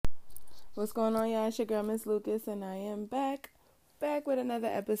What's going on, y'all? It's your girl, Miss Lucas, and I am back with another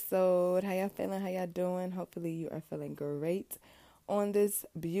episode. How y'all feeling? How y'all doing? Hopefully, you are feeling great on this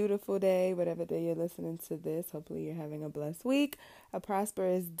beautiful day, whatever day you're listening to this. Hopefully, you're having a blessed week, a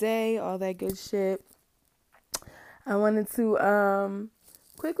prosperous day, all that good shit. I wanted to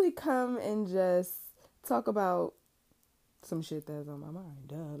quickly come and just talk about some shit that's on my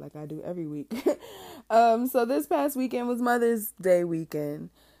mind, like I do every week. So this past weekend was Mother's Day weekend,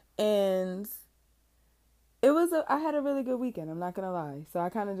 and I had a really good weekend. I'm not gonna lie. So I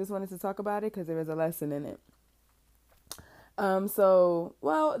kind of just wanted to talk about it because there was a lesson in it. Do I want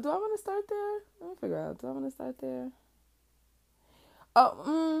to start there? Let me figure out. Do I want to start there?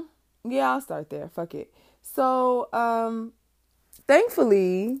 Yeah, I'll start there. Fuck it.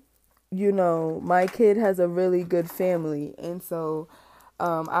 Thankfully, my kid has a really good family, and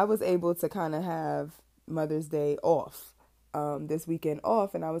I was able to kind of have Mother's Day off, this weekend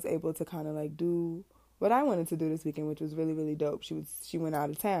off, and I was able to kind of like do what I wanted to do this weekend, which was really, really dope. She went out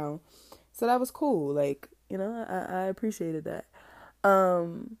of town, so that was cool. Like, I appreciated that.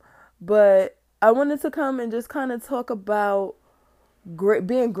 But I wanted to come and just kind of talk about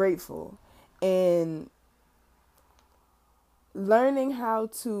being grateful and learning how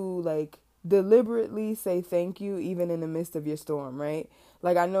to like deliberately say thank you even in the midst of your storm, right?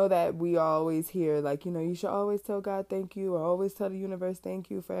 Like, I know that we always hear like, you should always tell God thank you, or always tell the universe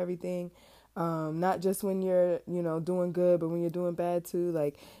thank you for everything. Not just when you're, doing good, but when you're doing bad too.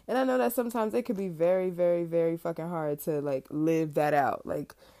 Like, and I know that sometimes it could be very, very, very fucking hard to like live that out.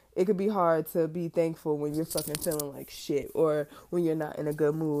 Like, it could be hard to be thankful when you're fucking feeling like shit, or when you're not in a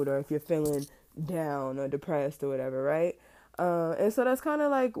good mood, or if you're feeling down or depressed or whatever, right? And so that's kind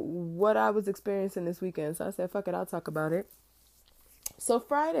of like what I was experiencing this weekend. So I said, fuck it, I'll talk about it. So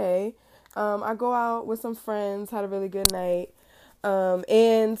Friday, I go out with some friends, had a really good night.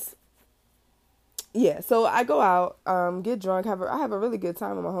 And yeah, so I go out, get drunk, I have a really good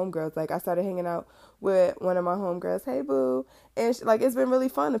time with my homegirls. Like, I started hanging out with one of my homegirls, hey boo, and like, it's been really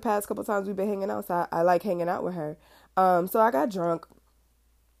fun the past couple times we've been hanging out. So I like hanging out with her. So I got drunk,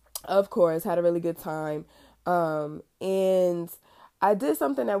 of course, had a really good time. And I did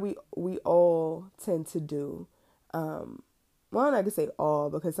something that we all tend to do. Well, I'm not gonna say all,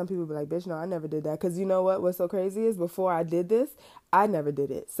 because some people be like, bitch, no, I never did that. Because you know what's so crazy is, before I did this, I never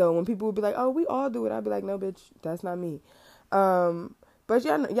did it. So when people would be like, oh, we all do it, I'd be like, no, bitch, that's not me. But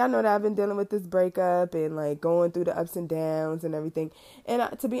y'all know that I've been dealing with this breakup and like going through the ups and downs and everything.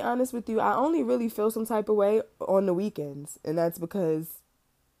 And to be honest with you, I only really feel some type of way on the weekends, and that's because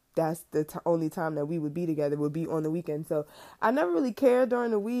that's the only time that we would be together, would be on the weekend. So I never really care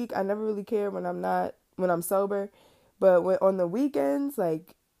during the week. I never really care when I'm sober. But when on the weekends,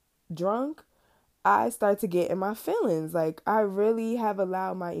 like drunk, I start to get in my feelings. Like, I really have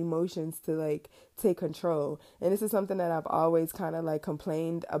allowed my emotions to like take control. And this is something that I've always kind of like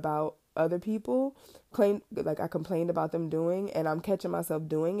complained about other people. I complained about them doing, and I'm catching myself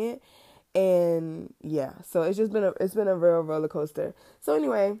doing it. And yeah, so it's been a real roller coaster. So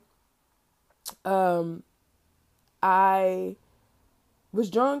anyway, um, I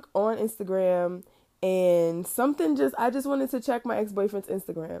was drunk on Instagram, and I just wanted to check my ex-boyfriend's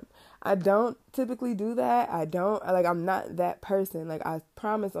Instagram. I don't typically do that. I'm not that person. Like, I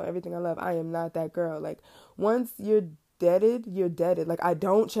promise on everything I love, I am not that girl. Like, once you're deaded, you're deaded. Like, I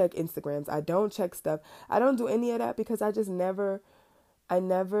don't check Instagrams. I don't check stuff. I don't do any of that because I never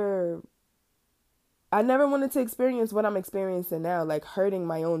I never wanted to experience what I'm experiencing now, like hurting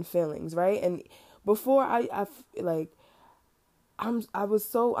my own feelings, right? And before like I'm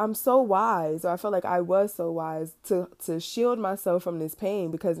so wise, or I felt like I was so wise to shield myself from this pain,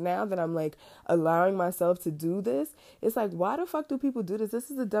 because now that I'm like allowing myself to do this, it's like, why the fuck do people do this?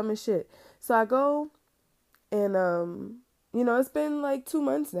 This is the dumbest shit. So I go and it's been like 2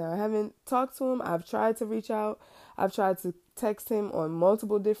 months now. I haven't talked to him. I've tried to reach out. I've tried to text him on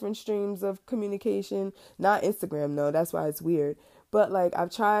multiple different streams of communication. Not Instagram, no, that's why it's weird. But like, I've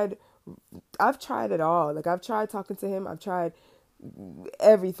tried it all. Like, I've tried talking to him. I've tried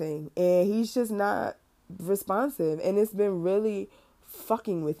everything, and he's just not responsive, and it's been really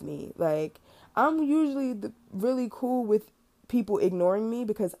fucking with me. Like, I'm usually really cool with people ignoring me,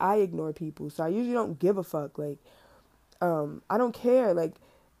 because I ignore people, so I usually don't give a fuck. Like, I don't care. Like,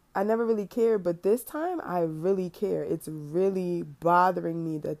 I never really cared, but this time I really care. It's really bothering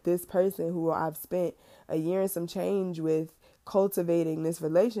me that this person who I've spent a year and some change with cultivating this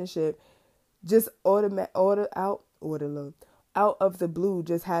relationship just out of the blue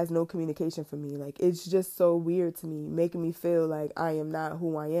just has no communication for me. Like, it's just so weird to me, making me feel like I am not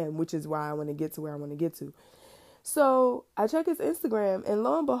who I am, which is why I want to get to where I want to get to. So I check his Instagram, and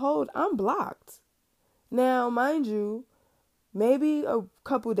lo and behold, I'm blocked. Now, mind you, maybe a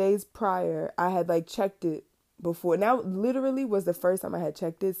couple days prior, I had like checked it before. Now, literally was the first time I had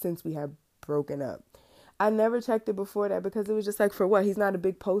checked it since we had broken up. I never checked it before that because it was just like, for what? He's not a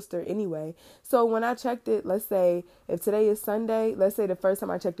big poster anyway. So when I checked it, let's say if today is Sunday, let's say the first time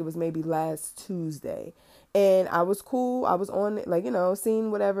I checked it was maybe last Tuesday. And I was cool. I was on it, like,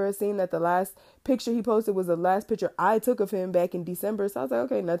 seeing whatever, seeing that the last picture he posted was the last picture I took of him back in December. So I was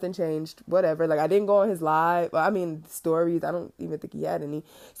like, okay, nothing changed, whatever. Like, I didn't go on his live, stories. I don't even think he had any.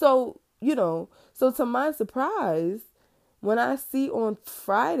 So, so to my surprise, when I see on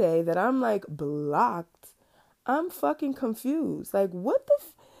Friday that I'm like blocked, I'm fucking confused. Like, what the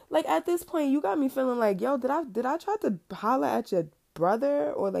like, at this point, you got me feeling like, yo, did I try to holler at your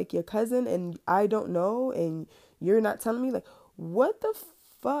brother or like your cousin and I don't know and you're not telling me? Like, what the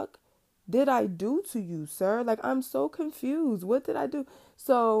fuck did I do to you, sir? Like, I'm so confused. What did I do?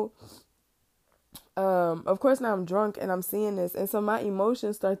 So of course now I'm drunk and I'm seeing this, and so my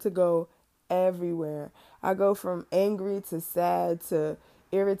emotions start to go everywhere. I go from angry to sad to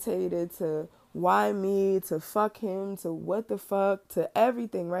irritated to why me to fuck him to what the fuck to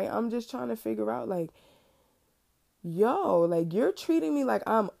everything, right? I'm just trying to figure out, like, yo, like, you're treating me like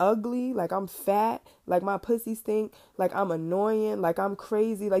I'm ugly, like I'm fat, like my pussy stink, like I'm annoying, like I'm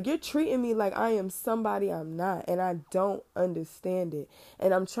crazy. Like, you're treating me like I am somebody I'm not, and I don't understand it.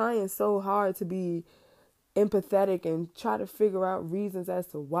 And I'm trying so hard to be empathetic and try to figure out reasons as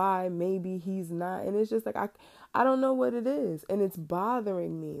to why maybe he's not. And it's just like, I don't know what it is, and it's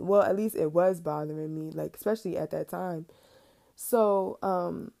bothering me. Well, at least it was bothering me, like, especially at that time. So I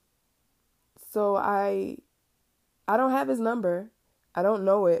don't have his number. I don't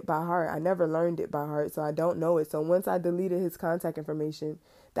know it by heart. I never learned it by heart, so I don't know it. So once I deleted his contact information,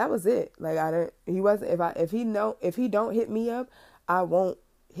 that was it. Like, if he don't hit me up, I won't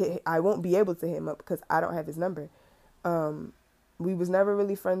be able to hit him up because I don't have his number. We was never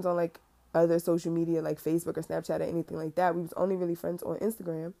really friends on like other social media like Facebook or Snapchat or anything like that. We was only really friends on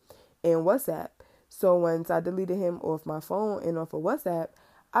Instagram and WhatsApp. So once I deleted him off my phone and off of WhatsApp,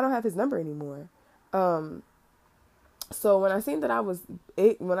 I don't have his number anymore. So when I seen that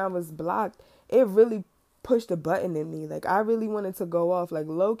when I was blocked, it really pushed a button in me. Like, I really wanted to go off, like,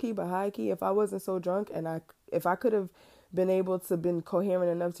 low key but high key. If I wasn't so drunk and if I could have been able to been coherent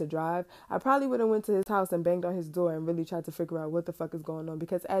enough to drive, I probably would have went to his house and banged on his door and really tried to figure out what the fuck is going on.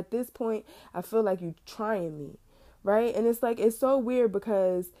 Because at this point, I feel like you trying me, right? And it's like, it's so weird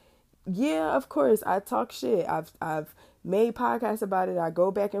because, yeah, of course, I talk shit. I've made podcasts about it. I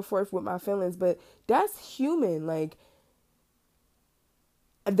go back and forth with my feelings, but that's human. Like,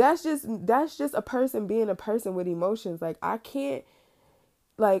 that's just a person being a person with emotions. Like, I can't,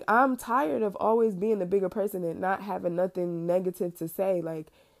 like, I'm tired of always being the bigger person and not having nothing negative to say. Like,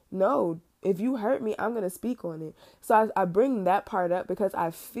 no, if you hurt me, I'm going to speak on it. So I bring that part up because I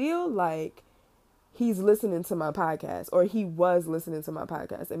feel like he's listening to my podcast, or he was listening to my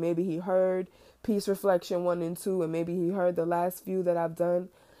podcast. And maybe he heard Peace Reflection 1 and 2, and maybe he heard the last few that I've done.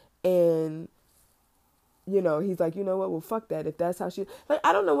 And he's like, you know what? Well, fuck that. If that's how she, like,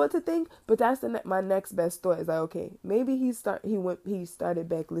 I don't know what to think, but that's my next best thought is like, okay, maybe he started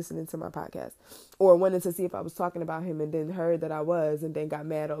back listening to my podcast, or wanted to see if I was talking about him, and then heard that I was, and then got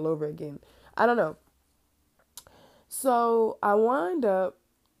mad all over again. I don't know. So I wind up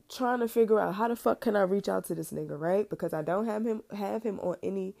trying to figure out how the fuck can I reach out to this nigga, right? Because I don't have him on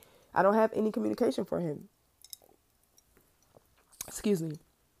any, I don't have any communication for him. Excuse me.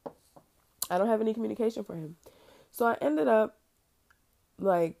 I don't have any communication for him. So I ended up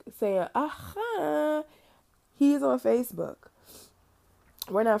like saying, he's on Facebook.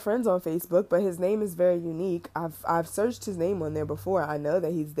 We're not friends on Facebook, but his name is very unique. I've searched his name on there before. I know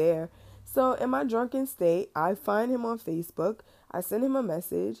that he's there. So in my drunken state, I find him on Facebook. I send him a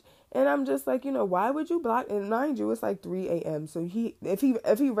message, and I'm just like, why would you block? And mind you, it's like 3 a.m. So if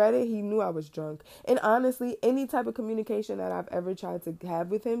he read it, he knew I was drunk. And honestly, any type of communication that I've ever tried to have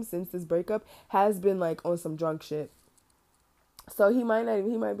with him since this breakup has been like on some drunk shit. So he might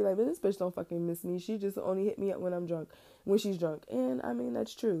be like, this bitch don't fucking miss me. She just only hit me up when she's drunk. And I mean,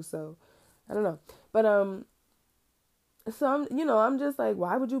 that's true. So I don't know. But, so I'm just like,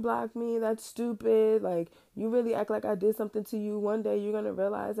 why would you block me? That's stupid. Like, you really act like I did something to you. One day you're going to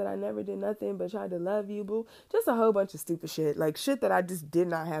realize that I never did nothing but tried to love you, boo. Just a whole bunch of stupid shit. Like, shit that I just did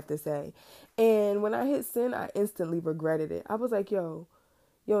not have to say. And when I hit send, I instantly regretted it. I was like, yo,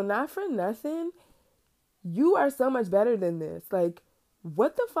 not for nothing. You are so much better than this. Like,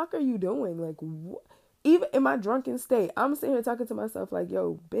 what the fuck are you doing? Like, even in my drunken state, I'm sitting here talking to myself like,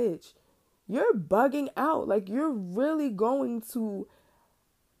 yo, bitch, you're bugging out. Like, you're going to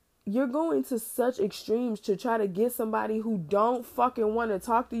such extremes to try to get somebody who don't fucking want to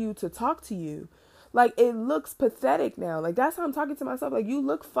talk to you. Like, it looks pathetic now. Like, that's how I'm talking to myself. Like, you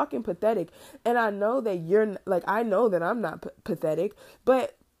look fucking pathetic. And I know that I know that I'm not pathetic.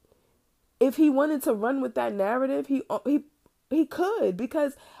 But if he wanted to run with that narrative, he could.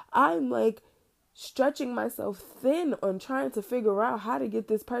 Because I'm, like, stretching myself thin on trying to figure out how to get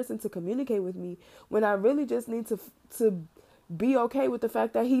this person to communicate with me when I really just need to be okay with the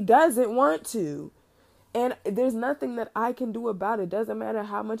fact that he doesn't want to. And there's nothing that I can do about it. It doesn't matter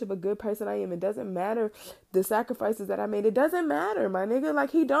how much of a good person I am. It doesn't matter the sacrifices that I made. It doesn't matter, my nigga.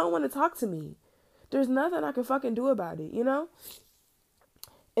 Like, he don't want to talk to me. There's nothing I can fucking do about it, you know?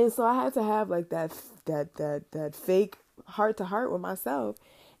 And so I had to have like that fake heart to heart with myself.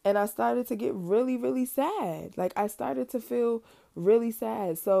 And I started to get really, really sad. Like, I started to feel really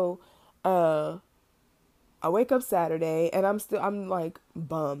sad. So, I wake up Saturday and I'm like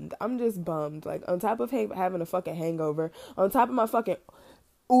bummed. I'm just bummed. Like, on top of having a fucking hangover, on top of my fucking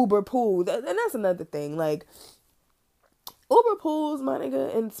Uber pool. And that's another thing. Like, Uber pools, my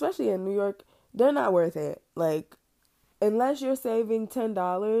nigga, and especially in New York, they're not worth it. Like, unless you're saving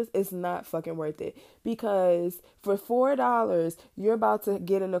 $10, it's not fucking worth it. Because for $4, you're about to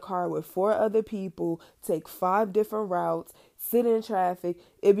get in a car with 4 other people, take 5 different routes, sit in traffic.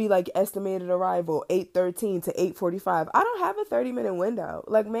 It'd be like estimated arrival 8:13 to 8:45. I don't have a 30-minute window.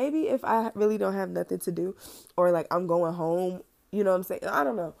 Like, maybe if I really don't have nothing to do, or like I'm going home, you know what I'm saying? I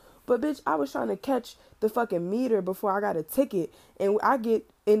don't know. But bitch, I was trying to catch the fucking meter before I got a ticket, and I get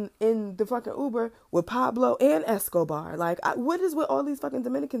in the fucking Uber with Pablo and Escobar. Like, what is with all these fucking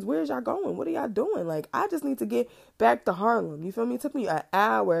Dominicans? Where's y'all going? What are y'all doing? Like, I just need to get back to Harlem. You feel me? It took me an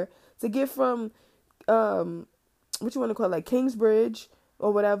hour to get from what you want to call it, like Kingsbridge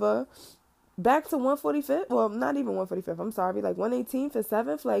or whatever, back to 145th. Well, not even 145th. I'm sorry, like 118th and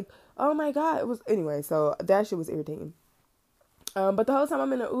 7th. Like, oh my god, it was anyway. So that shit was irritating. But the whole time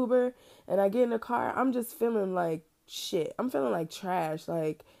I'm in the Uber and I get in the car, I'm just feeling like shit. I'm feeling like trash.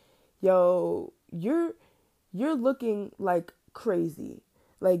 Like, yo, you're looking like crazy.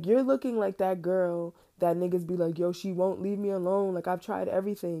 Like, you're looking like that girl that niggas be like, yo, she won't leave me alone. Like, I've tried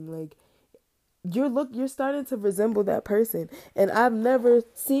everything. Like, you're starting to resemble that person. And I've never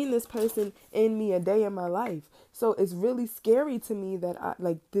seen this person in me a day in my life. So it's really scary to me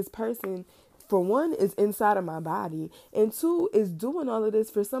that this person, for one, is inside of my body, and 2, is doing all of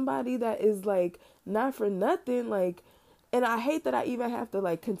this for somebody that is like not for nothing. Like, and I hate that I even have to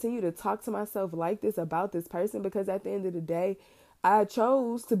like continue to talk to myself like this about this person, because at the end of the day, I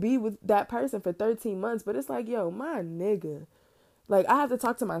chose to be with that person for 13 months. But it's like, yo, my nigga, like, I have to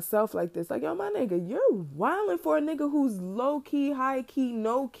talk to myself like this. Like, yo, my nigga, you're wilding for a nigga who's low key, high key,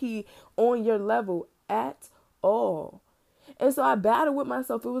 no key on your level at all. And so I battled with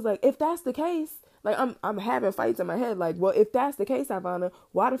myself. It was like, if that's the case, like, I'm having fights in my head. Like, well, if that's the case, Ivana,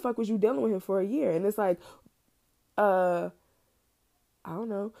 why the fuck was you dealing with him for a year? And it's like, I don't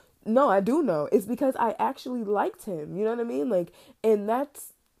know. No, I do know. It's because I actually liked him. You know what I mean? Like, and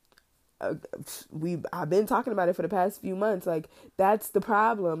that's, I've been talking about it for the past few months. Like, that's the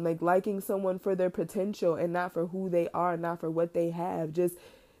problem. Like, liking someone for their potential and not for who they are, not for what they have. Just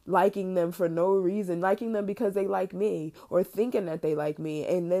liking them for no reason, liking them because they like me, or thinking that they like me,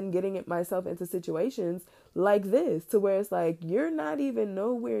 and then getting myself into situations like this to where it's like, you're not even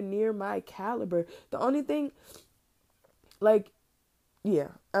nowhere near my caliber. The only thing, like, yeah,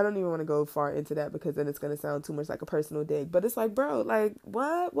 I don't even want to go far into that because then it's going to sound too much like a personal dig. But it's like, bro, like,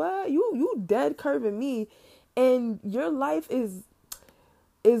 what? You dead curving me, and your life is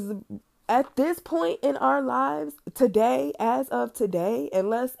at this point in our lives today, as of today,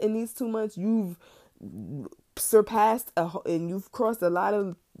 unless in these 2 months you've surpassed and you've crossed a lot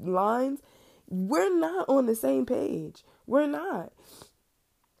of lines, we're not on the same page. We're not.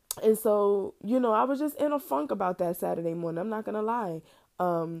 And so, you know, I was just in a funk about that Saturday morning. I'm not going to lie.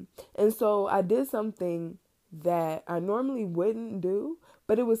 And so I did something that I normally wouldn't do,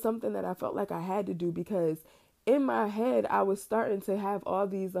 but it was something that I felt like I had to do, because in my head, I was starting to have all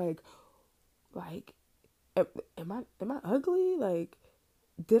these like, am I ugly? Like,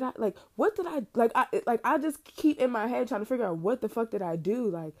 did I, like, what did I, I just keep in my head trying to figure out what the fuck did I do?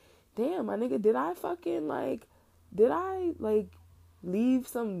 Like, damn, my nigga, did I leave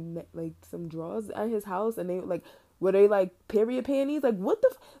some drawers at his house, and they, like, were they, like, period panties? Like, what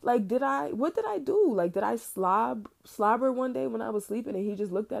what did I do? Like, did I slobber one day when I was sleeping, and he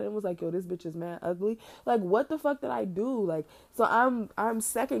just looked at it and was like, yo, this bitch is mad ugly? Like, what the fuck did I do? Like, so I'm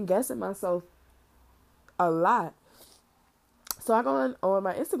second guessing myself a lot. So I go on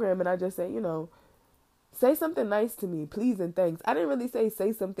my Instagram and I just say, say something nice to me, please and thanks. I didn't really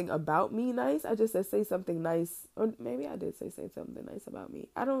say something about me nice. I just said say something nice. Or maybe I did say something nice about me.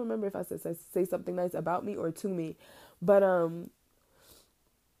 I don't remember if I said say something nice about me or to me. But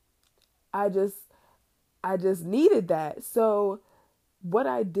I just needed that. So what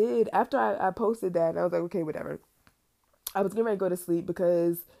I did after I posted that, and I was like, okay, whatever. I was getting ready to go to sleep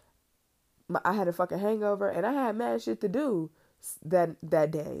because I had a fucking hangover and I had mad shit to do that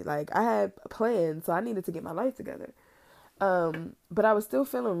day. Like I had plans, so I needed to get my life together. But I was still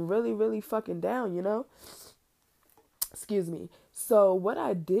feeling really, really fucking down, Excuse me. So what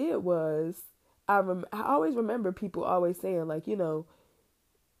I did was I always remember people always saying like, the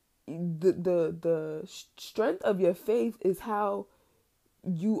strength of your faith is how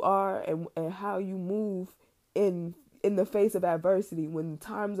you are and how you move in the face of adversity when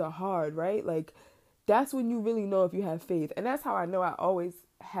times are hard, right? Like that's when you really know if you have faith. And that's how I know I always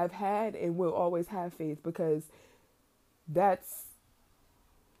have had and will always have faith, because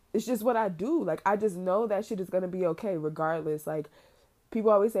it's just what I do. Like I just know that shit is going to be okay regardless. Like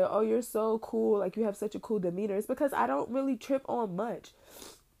people always say, oh, you're so cool, like you have such a cool demeanor. It's because I don't really trip on much.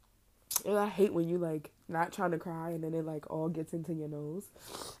 And I hate when you like not trying to cry and then it like all gets into your nose.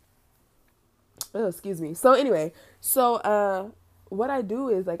 Oh, excuse me. So anyway, what I do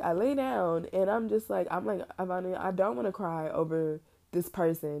is like I lay down and I'm like, Ivana, I don't want to cry over this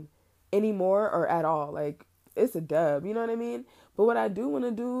person anymore or at all. Like it's a dub, you know what I mean? But what I do want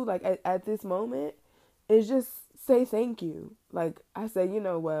to do like at this moment is just say thank you. Like I say,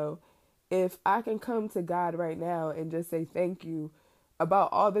 well, if I can come to God right now and just say thank you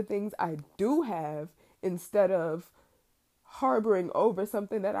about all the things I do have instead of harboring over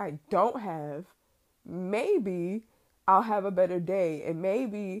something that I don't have, maybe I'll have a better day and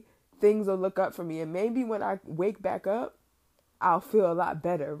maybe things will look up for me. And maybe when I wake back up, I'll feel a lot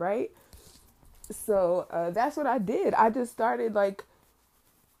better, right? So that's what I did. I just started like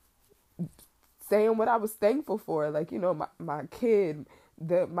saying what I was thankful for. Like, my kid,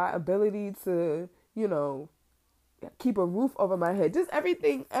 my ability to, keep a roof over my head, just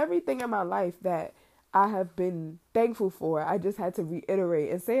everything in my life that I have been thankful for. I just had to reiterate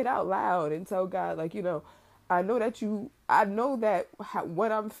and say it out loud and tell God, like, I know that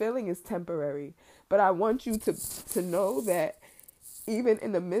what I'm feeling is temporary, but I want you to know that even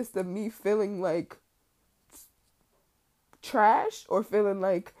in the midst of me feeling like trash or feeling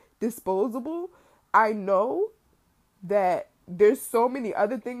like disposable, I know that there's so many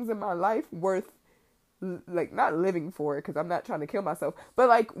other things in my life worth, like, not living for it, because I'm not trying to kill myself, but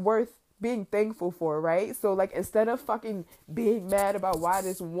like worth being thankful for, right? So like instead of fucking being mad about why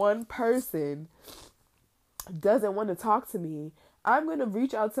this one person doesn't want to talk to me, I'm going to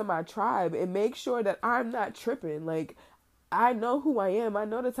reach out to my tribe and make sure that I'm not tripping. Like I know who I am. I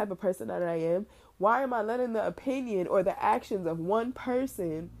know the type of person that I am. Why am I letting the opinion or the actions of one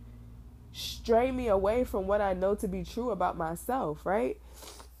person stray me away from what I know to be true about myself, right?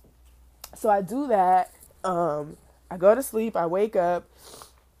 So I do that. I go to sleep. I wake up.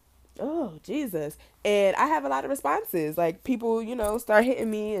 Oh, Jesus. And I have a lot of responses. Like people, start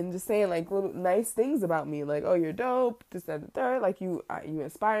hitting me and just saying like little nice things about me. Like, oh, you're dope. This, that, and the third. Like you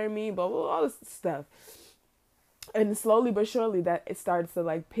inspire me. Blah, blah, all this stuff. And slowly but surely that it starts to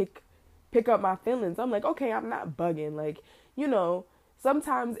like pick up my feelings. I'm like, okay, I'm not bugging. Like,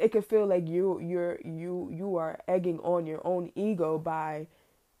 sometimes it can feel like you are egging on your own ego by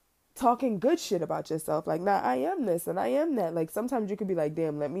talking good shit about yourself. Like, nah, I am this and I am that. Like sometimes you could be like,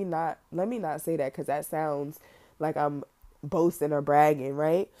 damn, let me not say that, because that sounds like I'm boasting or bragging,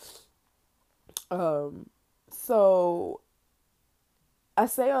 right? So I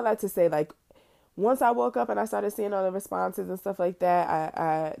say all that to say, like, once I woke up and I started seeing all the responses and stuff like that,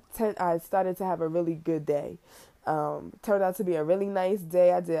 I started to have a really good day. Turned out to be a really nice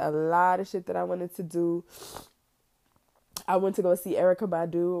day. I did a lot of shit that I wanted to do. I went to go see Erykah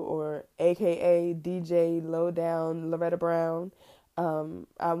Badu, or AKA DJ Lowdown Loretta Brown.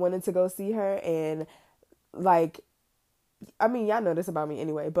 I wanted to go see her, and like, I mean, y'all know this about me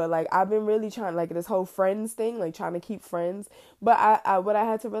anyway, but like I've been really trying, like, this whole friends thing, like trying to keep friends. But I what I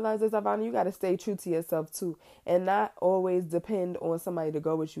had to realize is, Ivana, you got to stay true to yourself too, and not always depend on somebody to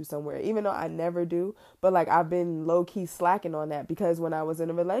go with you somewhere. Even though I never do, but like I've been low key slacking on that, because when I was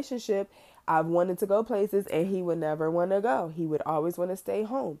in a relationship, I wanted to go places and he would never want to go. He would always want to stay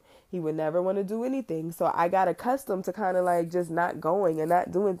home. He would never want to do anything. So I got accustomed to kind of like just not going and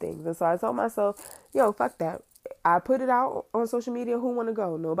not doing things. And so I told myself, yo, fuck that. I put it out on social media, who want to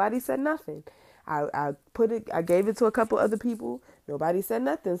go? Nobody said nothing. I gave it to a couple other people. Nobody said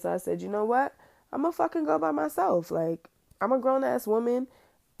nothing. So I said, you know what? I'm going to fucking go by myself. Like, I'm a grown ass woman.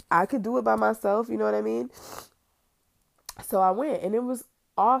 I could do it by myself. You know what I mean? So I went, and it was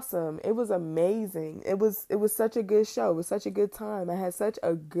awesome. It was amazing. It was such a good show. It was such a good time. I had such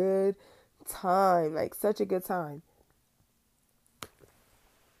a good time, like such a good time.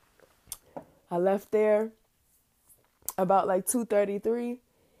 I left there about like 2:33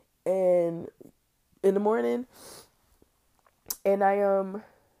 and in the morning, and I on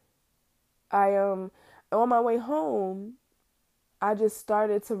my way home, I just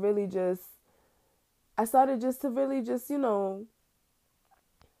started to really just I started just to really just,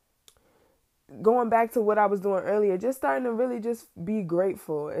 going back to what I was doing earlier, just starting to really just be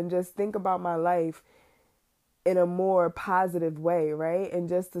grateful and just think about my life in a more positive way, right? And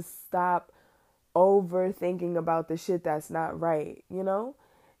just to stop overthinking about the shit that's not right,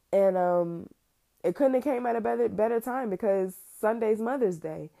 And it couldn't have came at a better time because Sunday's Mother's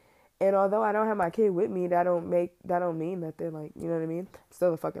Day. And although I don't have my kid with me, that don't mean nothing, like, you know what I mean? I'm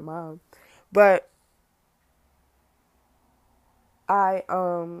still a fucking mom. But I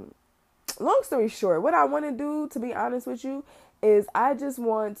long story short, what I want to do, to be honest with you, is I just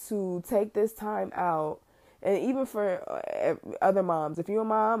want to take this time out. And even for other moms, if you're a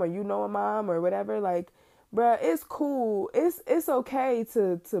mom or you know a mom or whatever, like, bruh, it's cool. It's okay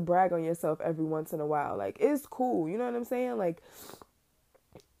to brag on yourself every once in a while. Like, it's cool. You know what I'm saying? Like,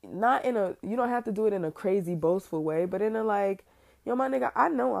 not you don't have to do it in a crazy boastful way, but in a like, yo, my nigga, I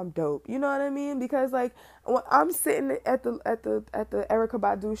know I'm dope. You know what I mean? Because like when I'm sitting at the Erykah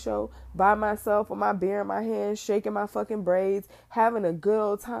Badu show by myself with my beer in my hand, shaking my fucking braids, having a good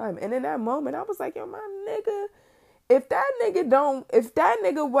old time. And in that moment, I was like, yo, my nigga, if that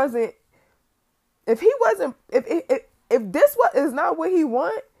nigga wasn't, if this is not what he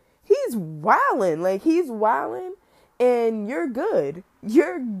want, he's wilding. Like, he's wilding, and you're good.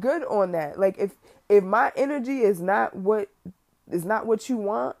 You're good on that. Like, if my energy is not what you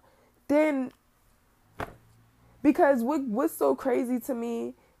want, then, because what's so crazy to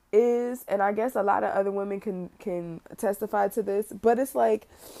me is, and I guess a lot of other women can testify to this, but it's like,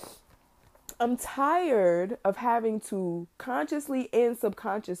 I'm tired of having to consciously and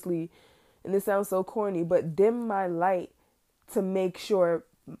subconsciously, and this sounds so corny, but dim my light to make sure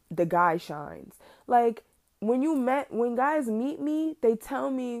the guy shines. Like, when guys meet me, they tell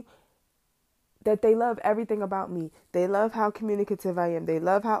me that they love everything about me. They love how communicative I am. They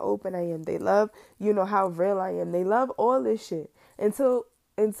love how open I am. They love, how real I am. They love all this shit until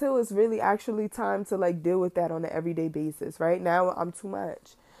it's really actually time to like deal with that on an everyday basis. Right now, I'm too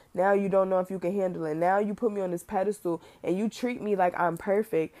much. Now you don't know if you can handle it. Now you put me on this pedestal and you treat me like I'm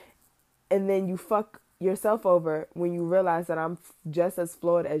perfect, and then you fuck yourself over when you realize that I'm just as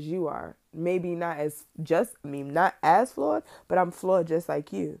flawed as you are. Maybe not as flawed, but I'm flawed just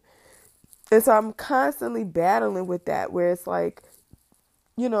like you. And so I'm constantly battling with that, where it's like,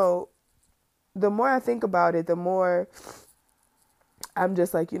 the more I think about it, the more I'm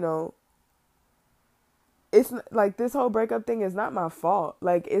just like, it's like this whole breakup thing is not my fault.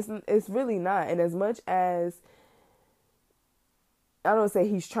 Like, it's really not. And as much as, I don't say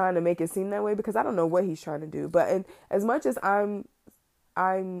he's trying to make it seem that way, because I don't know what he's trying to do. But as much as I'm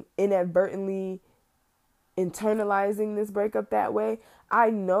inadvertently internalizing this breakup that way, I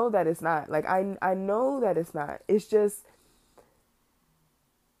know that it's not. Like, I know that it's not. It's just,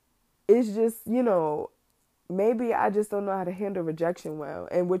 maybe I just don't know how to handle rejection well,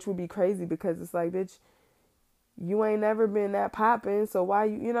 and which would be crazy, because it's like, bitch, you ain't never been that poppin', so why I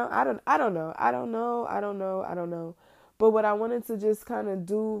don't know. But what I wanted to just kind of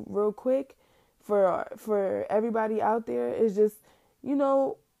do real quick for everybody out there is just,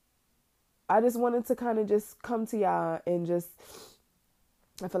 I just wanted to kind of just come to y'all and just,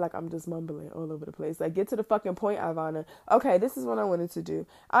 I feel like I'm just mumbling all over the place. Like, get to the fucking point, Ivana. Okay, this is what I wanted to do.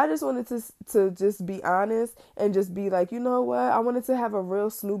 I just wanted to just be honest and just be like, you know what? I wanted to have a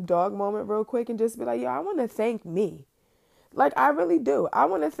real Snoop Dogg moment real quick and just be like, yo, I want to thank me. Like, I really do. I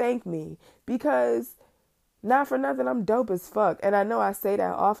want to thank me, because not for nothing, I'm dope as fuck. And I know I say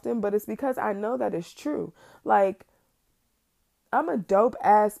that often, but it's because I know that it's true. Like, I'm a dope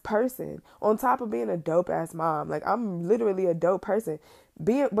ass person on top of being a dope ass mom. Like, I'm literally a dope person.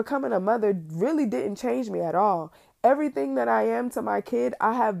 Becoming a mother really didn't change me at all. Everything that I am to my kid,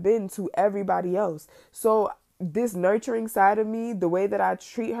 I have been to everybody else. So this nurturing side of me, the way that I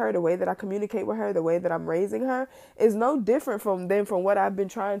treat her, the way that I communicate with her, the way that I'm raising her, is no different from what I've been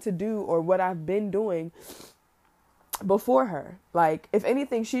trying to do or what I've been doing before her. Like, if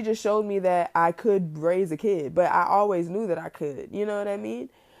anything, she just showed me that I could raise a kid, but I always knew that I could. You know what I mean?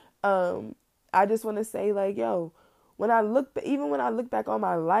 I just want to say, like, yo, when I look back on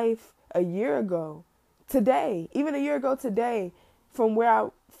my life a year ago today, even a year ago today, from where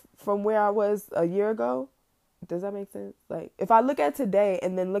I was a year ago. Does that make sense? Like, if I look at today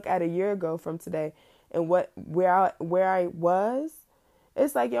and then look at a year ago from today and where I was,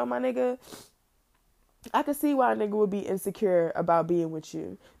 it's like, yo, my nigga, I could see why a nigga would be insecure about being with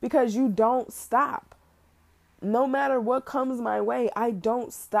you, because you don't stop. No matter what comes my way, I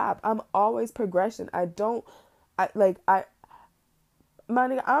don't stop. I'm always progression. My nigga,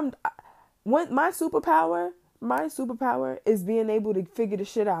 my superpower is being able to figure the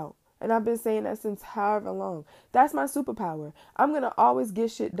shit out. And I've been saying that since however long. That's my superpower. I'm going to always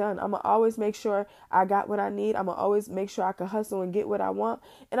get shit done. I'm going to always make sure I got what I need. I'm going to always make sure I can hustle and get what I want.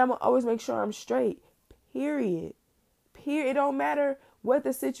 And I'm going to always make sure I'm straight. Period. It don't matter what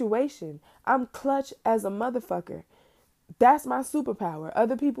the situation. I'm clutch as a motherfucker. That's my superpower.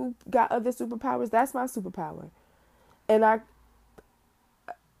 Other people got other superpowers. That's my superpower. And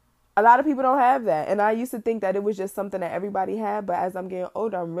a lot of people don't have that. And I used to think that it was just something that everybody had. But as I'm getting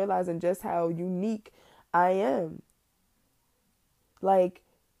older, I'm realizing just how unique I am. Like,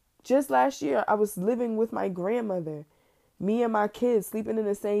 just last year, I was living with my grandmother. Me and my kids sleeping in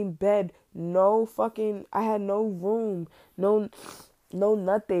the same bed. I had no room. No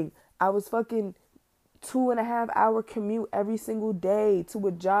nothing. I was fucking 2.5 hour commute every single day to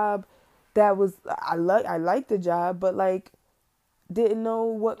a job that was, I liked the job, but like, didn't know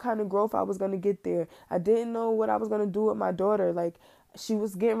what kind of growth I was going to get there. I didn't know what I was going to do with my daughter. Like, she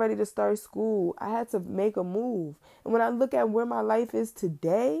was getting ready to start school. I had to make a move. And when I look at where my life is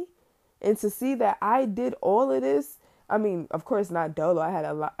today, and to see that I did all of this, I mean, of course not dolo.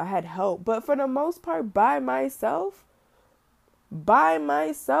 I had help, but for the most part by myself,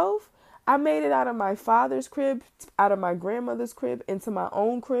 I made it out of my father's crib, out of my grandmother's crib, into my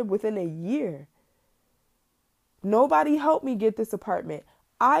own crib within a year. Nobody helped me get this apartment.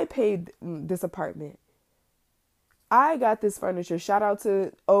 I paid this apartment. I got this furniture. Shout out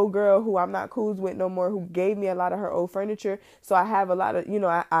to old girl who I'm not cool with no more, who gave me a lot of her old furniture. So I have a lot of,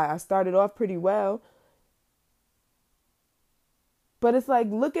 I started off pretty well. But it's like,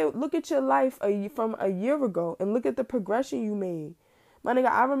 look at your life from a year ago and look at the progression you made. My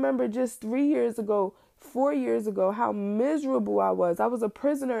nigga, I remember just 3 years ago, 4 years ago, how miserable I was. I was a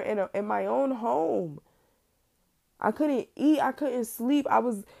prisoner in my own home. I couldn't eat. I couldn't sleep. I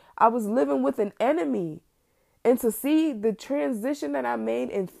was living with an enemy. And to see the transition that I made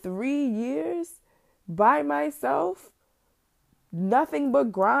in 3 years by myself, nothing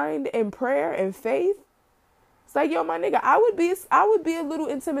but grind and prayer and faith. It's like, yo, my nigga, I would be a little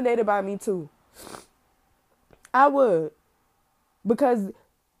intimidated by me too. I would. Because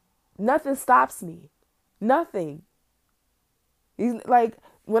nothing stops me. Nothing. Like,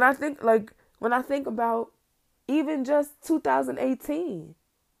 when I think about even just 2018,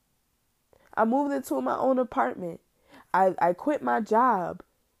 I moved into my own apartment. I quit my job.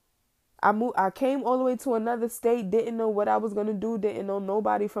 I came all the way to another state, didn't know what I was going to do, didn't know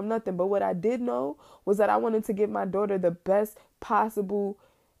nobody from nothing. But what I did know was that I wanted to give my daughter the best possible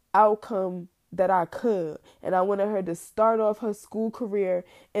outcome that I could. And I wanted her to start off her school career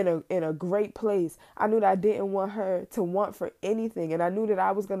in a great place. I knew that I didn't want her to want for anything. And I knew that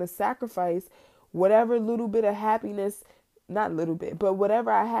I was going to sacrifice whatever little bit of happiness, not little bit, but whatever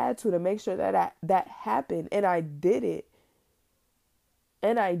I had to make sure that that happened. And I did it.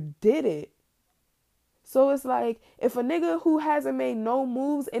 So it's like, if a nigga who hasn't made no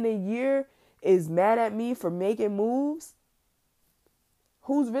moves in a year is mad at me for making moves,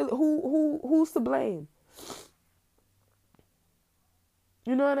 who's to blame?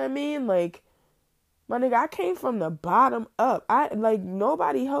 You know what I mean? Like, my nigga, I came from the bottom up.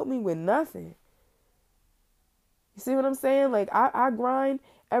 Nobody helped me with nothing. You see what I'm saying? Like, I grind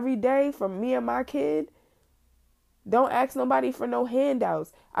every day for me and my kid. Don't ask nobody for no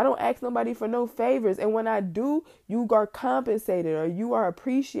handouts. I don't ask nobody for no favors. And when I do, you are compensated or you are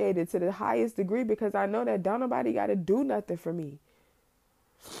appreciated to the highest degree, because I know that don't nobody got to do nothing for me.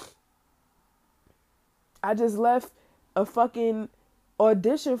 I just left a fucking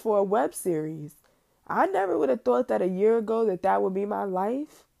audition for a web series. I never would have thought that a year ago that would be my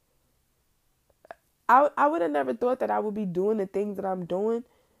life. I would have never thought that I would be doing the things that I'm doing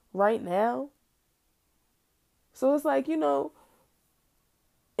right now. So it's like, in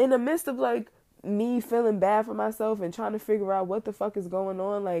the midst of like me feeling bad for myself and trying to figure out what the fuck is going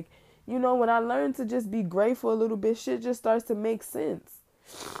on, like, when I learn to just be grateful a little bit, shit just starts to make sense.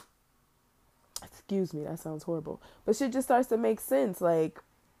 Excuse me, that sounds horrible. But shit just starts to make sense. Like,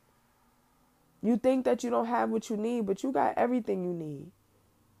 you think that you don't have what you need, but you got everything you need.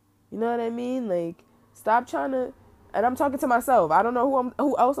 You know what I mean? Like, stop trying to And I'm talking to myself. I don't know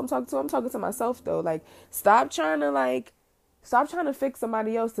who else I'm talking to. I'm talking to myself though. Like, stop trying to fix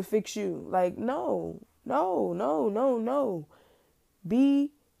somebody else to fix you. Like, no, no, no, no, no.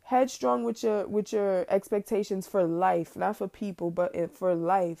 Be headstrong with your expectations for life, not for people, but for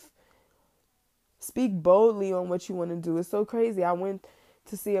life. Speak boldly on what you want to do. It's so crazy. I went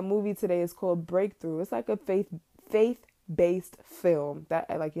to see a movie today. It's called Breakthrough. It's like a faith-based film. That,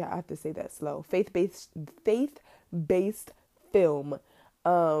 like, yeah, I have to say that slow. Faith-based film.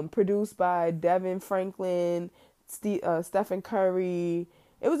 Produced by Devin Franklin, Stephen Curry.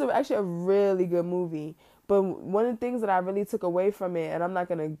 It was actually a really good movie. But one of the things that I really took away from it, and I'm not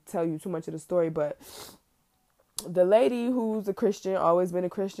going to tell you too much of the story, but the lady who's a Christian, always been a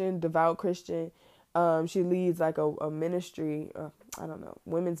Christian, devout Christian, she leads like a ministry, I don't know,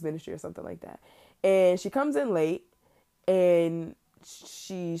 women's ministry or something like that. And she comes in late and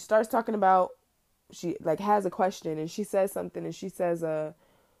she starts talking about, she like has a question and she says something and she says,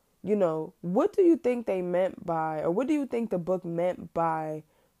 what do you think they meant by, or what do you think the book meant by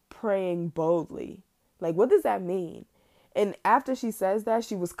praying boldly? Like, what does that mean? And after she says that,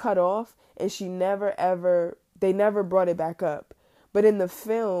 she was cut off and they never brought it back up. But in the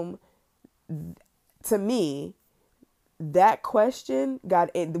film, to me, that question was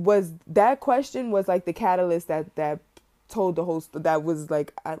like the catalyst that told the whole, that was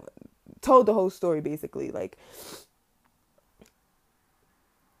like, told the whole story basically. Like,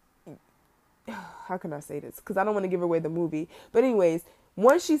 how can I say this? Because I don't want to give away the movie. But anyways,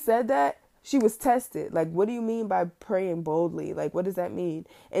 once she said that, she was tested. Like, what do you mean by praying boldly? Like, what does that mean?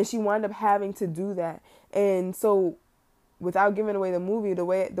 And she wound up having to do that. And so, without giving away the movie,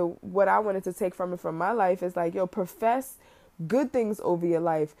 what I wanted to take from it from my life is like, profess good things over your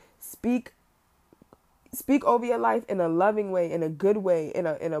life. Speak over your life in a loving way, in a good way, in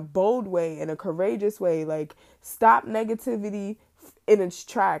a bold way, in a courageous way. Like, stop negativity in its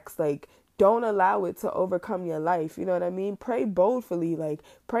tracks. Like, don't allow it to overcome your life. You know what I mean? Pray boldly. Like,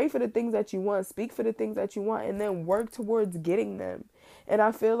 pray for the things that you want. Speak for the things that you want, and then work towards getting them. And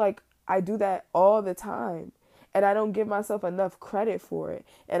I feel like I do that all the time, and I don't give myself enough credit for it.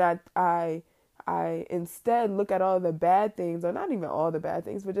 And I instead look at all the bad things, or not even all the bad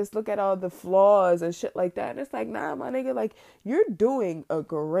things, but just look at all the flaws and shit like that. And it's like, nah, my nigga, like, you're doing a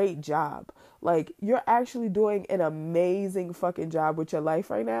great job. Like, you're actually doing an amazing fucking job with your life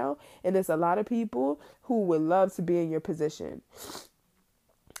right now. And there's a lot of people who would love to be in your position.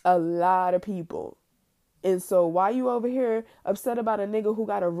 A lot of people. And so while you over here upset about a nigga who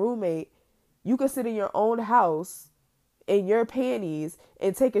got a roommate, you could sit in your own house in your panties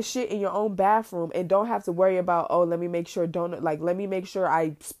and take a shit in your own bathroom and don't have to worry about, let me make sure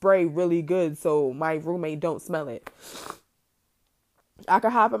I spray really good so my roommate don't smell it. I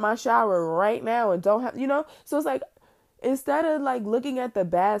could hop in my shower right now and don't have, so it's like, instead of like looking at the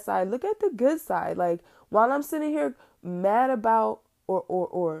bad side, look at the good side. Like, while I'm sitting here mad about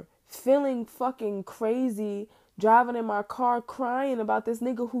or feeling fucking crazy, driving in my car crying about this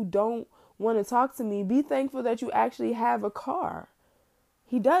nigga who don't want to talk to me, be thankful that you actually have a car.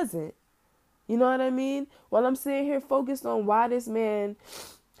 He doesn't. You know what I mean? While I'm sitting here focused on why this man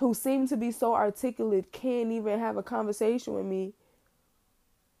who seemed to be so articulate can't even have a conversation with me,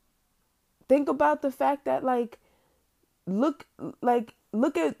 think about the fact that, like, look at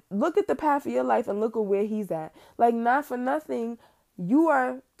the path of your life and look at where he's at. Like, not for nothing, you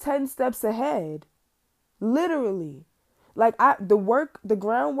are 10 steps ahead. Literally. Like, the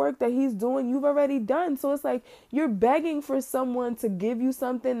groundwork that he's doing, you've already done. So it's like you're begging for someone to give you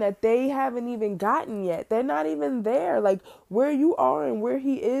something that they haven't even gotten yet. They're not even there. Like, where you are and where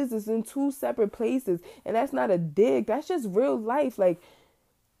he is in two separate places. And that's not a dig. That's just real life. Like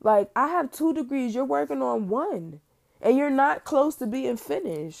I have 2 degrees. You're working on 1. And you're not close to being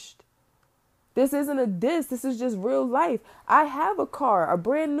finished. This isn't a diss. This is just real life. I have a car, a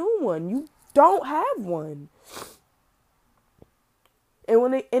brand new one. You don't have one. And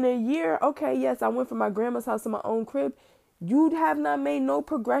when in a year, okay, yes, I went from my grandma's house to my own crib. You'd have not made no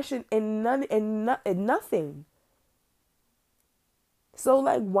progression in nothing. So,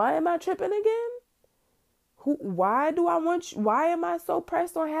 like, why am I tripping again? Why am I so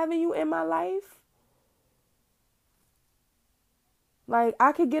pressed on having you in my life? Like,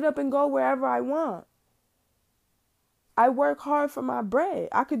 I could get up and go wherever I want. I work hard for my bread.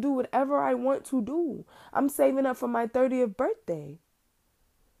 I could do whatever I want to do. I'm saving up for my 30th birthday.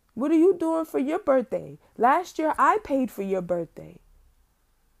 What are you doing for your birthday? Last year, I paid for your birthday.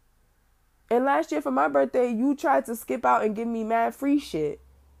 And last year for my birthday, you tried to skip out and give me mad free shit.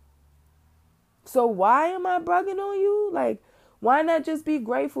 So why am I bugging on you? Like, why not just be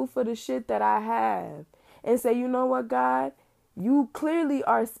grateful for the shit that I have? and say, you know what, God, you clearly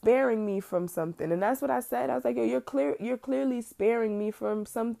are sparing me from something. And that's what I said. I was like, yo, you're clearly sparing me from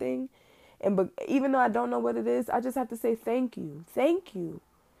something. And but even though I don't know what it is, I just have to say thank you. Thank you.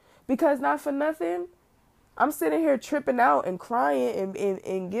 Because not for nothing, I'm sitting here tripping out and crying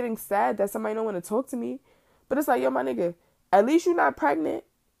and getting sad that somebody don't want to talk to me. But it's like, yo, my nigga, at least you're not pregnant.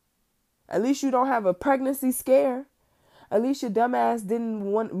 At least you don't have a pregnancy scare. At least your dumbass didn't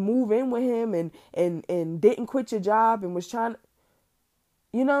want to move in with him and didn't quit your job and was trying to,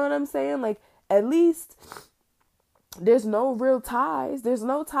 you know what I'm saying? Like, at least there's no real ties. There's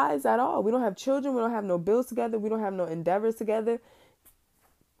no ties at all. We don't have children. We don't have no bills together. We don't have no endeavors together.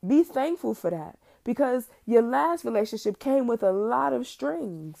 Be thankful for that, because your last relationship came with a lot of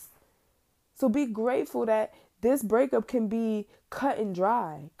strings. So be grateful that this breakup can be cut and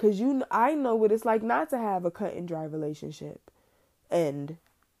dry, because I know what it's like not to have a cut and dry relationship. And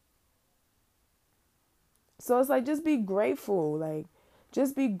so it's like, just be grateful. Like,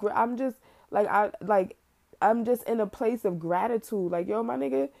 just be, I'm just I'm just in a place of gratitude. Like, yo, my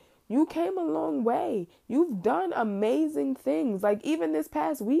nigga, you came a long way. You've done amazing things. Like, even this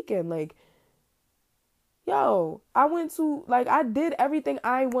past weekend, like, yo, I did everything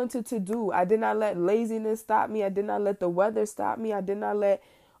I wanted to do. I did not let laziness stop me. I did not let the weather stop me. I did not let,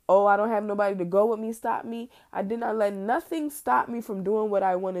 oh, I don't have nobody to go with me stop me. I did not let nothing stop me from doing what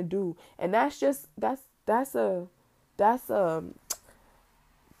I want to do. And that's the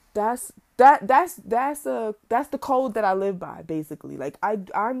code that I live by, basically. Like,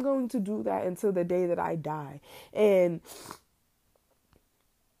 I'm going to do that until the day that I die. And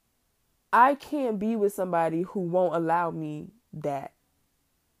I can't be with somebody who won't allow me that.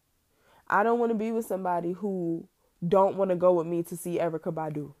 I don't want to be with somebody who don't want to go with me to see Erykah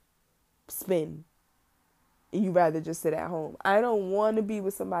Badu spin. You rather just sit at home. I don't want to be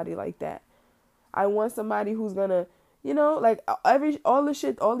with somebody like that. I want somebody who's gonna, like, all the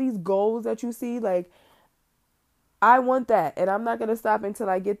shit, all these goals that you see, like, I want that, and I'm not going to stop until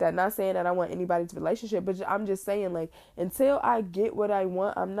I get that. Not saying that I want anybody's relationship, but I'm just saying, like, until I get what I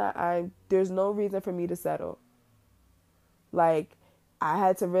want, there's no reason for me to settle. Like, I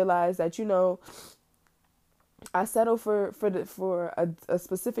had to realize that, I settled for a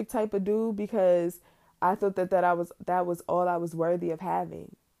specific type of dude because I thought that was all I was worthy of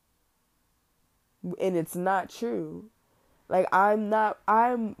having. And it's not true. Like, I'm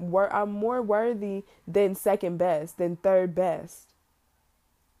more worthy than second best, than third best.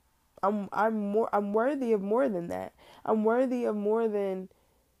 I'm worthy of more than that. I'm worthy of more than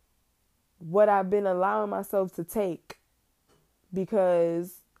what I've been allowing myself to take,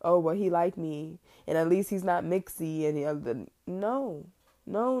 because, oh, well, he liked me, and at least he's not mixy, and no.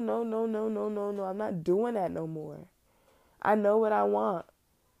 I'm not doing that no more. I know what I want.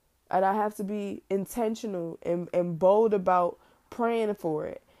 And I have to be intentional and bold about praying for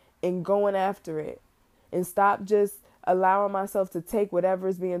it and going after it, and stop just allowing myself to take whatever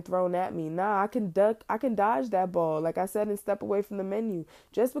is being thrown at me. Nah, I can dodge that ball, like I said, and step away from the menu.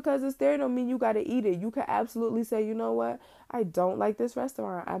 Just because it's there don't mean you got to eat it. You can absolutely say, you know what? I don't like this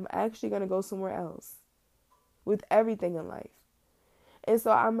restaurant. I'm actually going to go somewhere else, with everything in life. And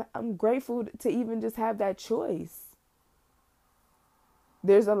so I'm grateful to even just have that choice.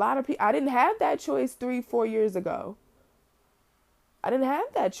 There's a lot of people. I didn't have that choice 3-4 years ago. I didn't have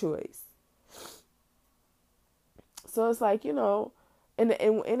that choice. So it's like, and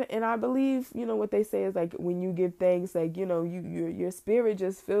I believe, what they say is, like, when you give thanks, like, your spirit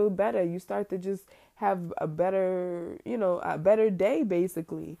just feels better. You start to just have a better day,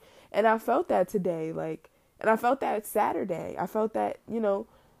 basically. And I felt that today, like, and I felt that Saturday. I felt that,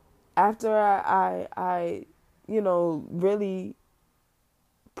 after I really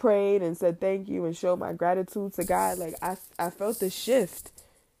prayed and said thank you and showed my gratitude to God, like, I felt the shift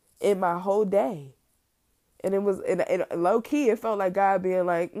in my whole day. And it was, and low key, it felt like God being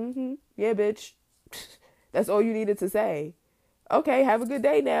like, yeah, bitch, that's all you needed to say. Okay, have a good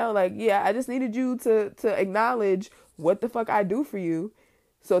day now. Like, yeah, I just needed you to acknowledge what the fuck I do for you.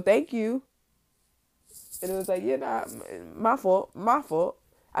 So thank you. And it was like, yeah, my fault.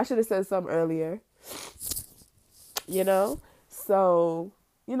 I should have said something earlier. So,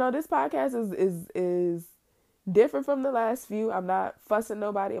 this podcast is different from the last few. I'm not fussing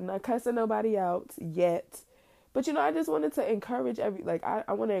nobody. I'm not cussing nobody out yet. But, I just wanted to encourage I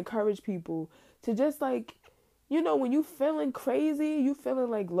want to encourage people to just, like, when you feeling crazy, you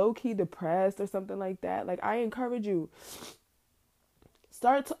feeling like low-key depressed or something like that. Like, I encourage you,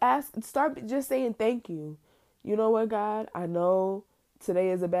 start just saying thank you. You know what, God? I know today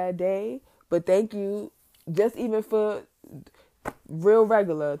is a bad day, but thank you just even for real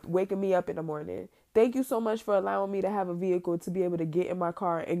regular waking me up in the morning. Thank you so much for allowing me to have a vehicle to be able to get in my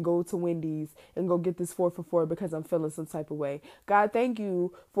car and go to Wendy's and go get this 4 for $4 because I'm feeling some type of way. God, thank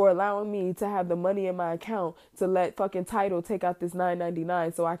you for allowing me to have the money in my account to let fucking Tidal take out this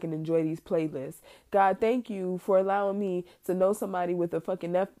 $9.99 so I can enjoy these playlists. God, thank you for allowing me to know somebody with a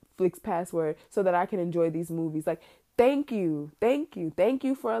fucking Netflix password so that I can enjoy these movies. Like, thank you. Thank you. Thank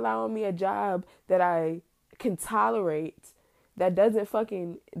you for allowing me a job that I can tolerate, that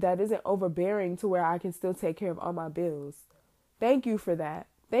isn't overbearing to where I can still take care of all my bills. Thank you for that.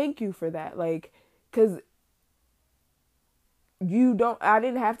 Thank you for that. Like, cause I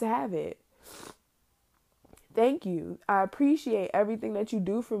didn't have to have it. Thank you. I appreciate everything that you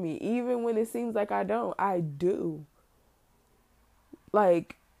do for me. Even when it seems like I don't, I do.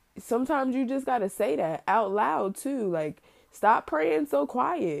 Like, sometimes you just gotta say that out loud too. Like, stop praying so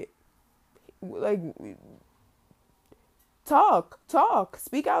quiet. Like, talk,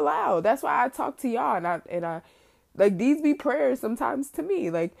 speak out loud. That's why I talk to y'all, and I like, these be prayers sometimes to me.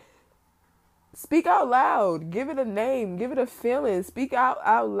 Like, speak out loud, give it a name, give it a feeling, speak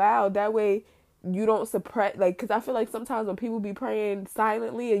out loud. That way you don't suppress, like, because I feel like sometimes when people be praying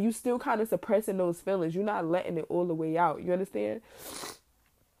silently and you still kind of suppressing those feelings, you're not letting it all the way out. You understand?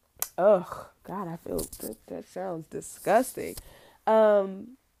 Ugh, God, I feel that sounds disgusting.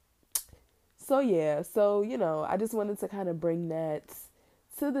 So yeah, I just wanted to kind of bring that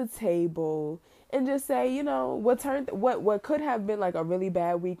to the table and just say, what could have been like a really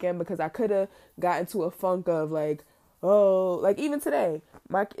bad weekend, because I could have got into a funk of like, oh, like even today,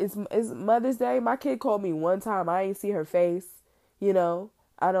 it's Mother's Day. My kid called me one time. I ain't see her face, I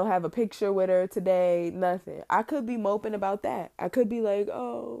don't have a picture with her today, nothing. I could be moping about that. I could be like,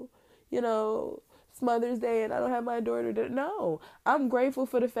 oh, it's Mother's Day and I don't have my daughter. No, I'm grateful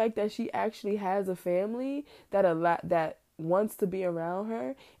for the fact that she actually has a family that wants to be around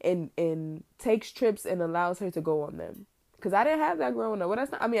her and takes trips and allows her to go on them. Because I didn't have that growing up. Well,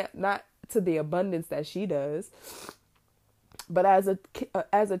 that's not, I mean, not to the abundance that she does. But as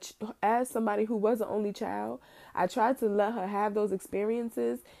somebody who was an only child, I tried to let her have those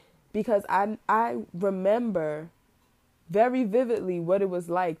experiences, because I remember very vividly what it was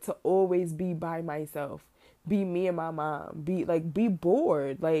like to always be by myself, be me and my mom, be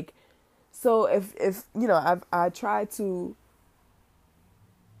bored. Like, so if I tried to,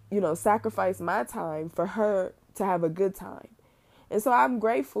 sacrifice my time for her to have a good time. And so I'm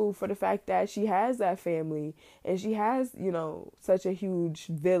grateful for the fact that she has that family and she has, such a huge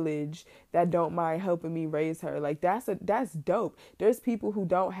village that don't mind helping me raise her. Like, that's dope. There's people who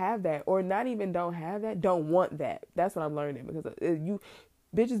don't have that, or not even don't have that, don't want that. That's what I'm learning, because you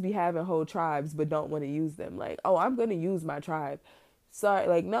bitches be having whole tribes but don't want to use them. Like, oh, I'm going to use my tribe. Sorry,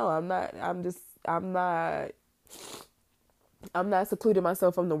 like, no, I'm not. I'm not secluding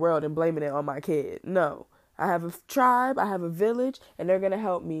myself from the world and blaming it on my kid. No. I have a tribe, I have a village, and they're going to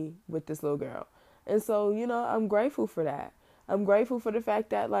help me with this little girl. And so, I'm grateful for that. I'm grateful for the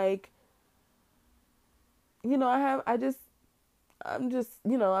fact that, like, I'm just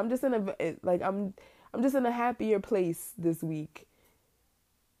in a happier place this week,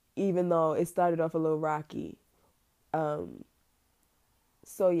 even though it started off a little rocky.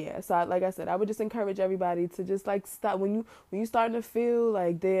 So yeah, like I said, I would just encourage everybody to just like stop when you starting to feel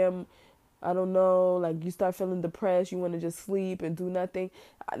like, damn, I don't know, like you start feeling depressed, you want to just sleep and do nothing.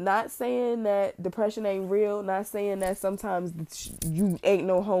 Not saying that depression ain't real, not saying that sometimes you ain't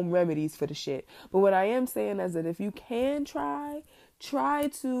no home remedies for the shit. But what I am saying is that if you can try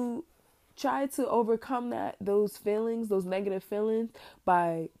to overcome those feelings, those negative feelings,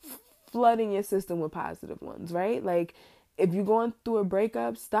 by flooding your system with positive ones, right? Like, if you're going through a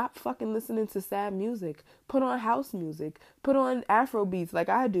breakup, stop fucking listening to sad music. Put on house music. Put on Afro beats like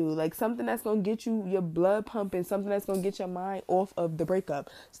I do. Like, something that's going to get your blood pumping. Something that's going to get your mind off of the breakup.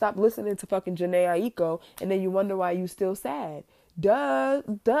 Stop listening to fucking Jhené Aiko and then you wonder why you still sad. Duh.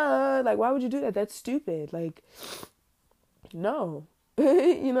 Like, why would you do that? That's stupid. Like, no.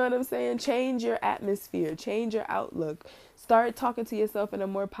 You know what I'm saying? Change your atmosphere. Change your outlook. Start talking to yourself in a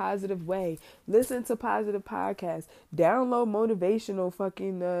more positive way. Listen to positive podcasts. Download motivational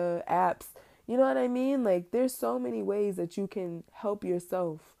fucking apps. You know what I mean? Like, there's so many ways that you can help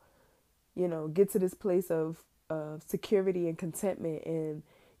yourself, get to this place of security and contentment and,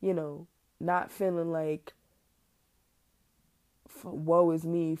 not feeling like, woe is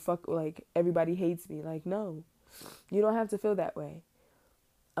me. Fuck, like, everybody hates me. Like, no. You don't have to feel that way.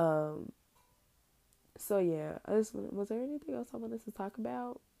 So yeah, was there anything else I wanted to talk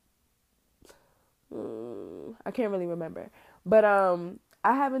about? I can't really remember, but I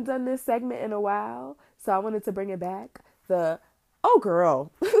haven't done this segment in a while, so I wanted to bring it back. Oh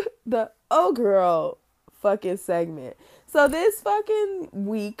girl, the Oh Girl fucking segment. So this fucking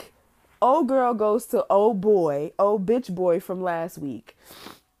week, Oh Girl goes to Oh Boy, Oh Bitch Boy from last week.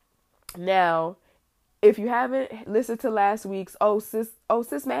 Now, if you haven't listened to last week's Oh Sis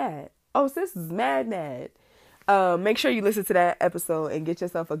Mad. Oh Sis is mad. Make sure you listen to that episode and get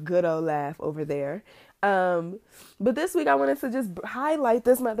yourself a good old laugh over there. But this week I wanted to just highlight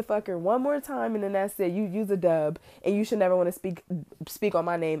this motherfucker one more time, and then that's it. You use a dub, and you should never want to speak on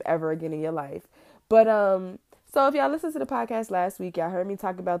my name ever again in your life. But so if y'all listened to the podcast last week, y'all heard me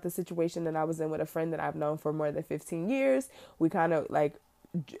talk about the situation that I was in with a friend that I've known for more than 15 years. We kind of like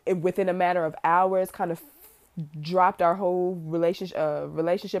within a matter of hours kind of dropped our whole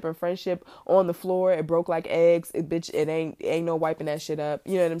relationship and friendship on the floor. It broke like eggs. It ain't no wiping that shit up.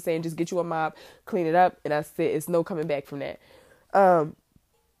 You know what I'm saying? Just get you a mop, clean it up, and that's it. It's no coming back from that.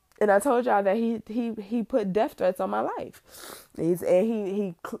 And I told y'all that he put death threats on my life.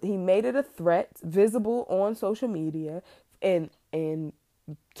 He made it a threat visible on social media, and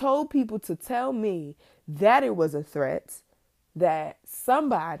told people to tell me that it was a threat, that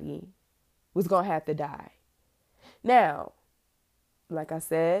somebody was gonna have to die. Now, like I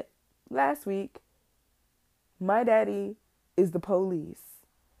said last week, my daddy is the police.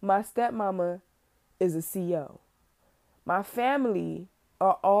 My stepmama is a CO. My family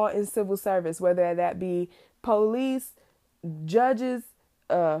are all in civil service, whether that be police, judges,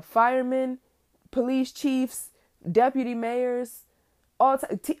 firemen, police chiefs, deputy mayors,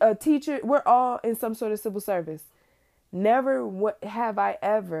 teacher. We're all in some sort of civil service. Never have I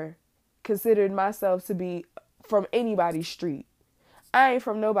ever considered myself to be from anybody's street. I ain't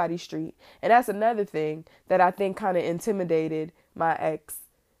from nobody's street. And that's another thing that I think kind of intimidated my ex,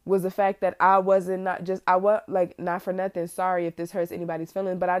 was the fact that I was like, not for nothing, sorry if this hurts anybody's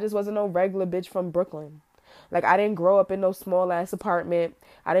feelings, but I just wasn't no regular bitch from Brooklyn. Like, I didn't grow up in no small ass apartment.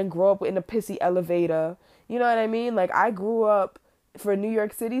 I didn't grow up in a pissy elevator. You know what I mean? Like, I grew up, for New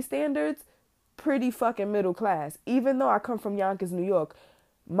York City standards, pretty fucking middle class. Even though I come from Yonkers, New York.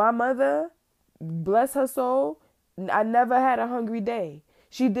 My mother, bless her soul, I never had a hungry day.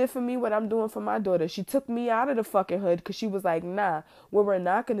 She did for me what I'm doing for my daughter. She took me out of the fucking hood because she was like, nah, what we're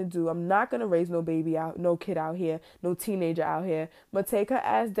not going to do, I'm not going to raise no kid out here, no teenager out here. I'm going to take her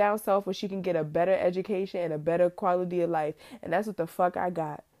ass down south where she can get a better education and a better quality of life. And that's what the fuck I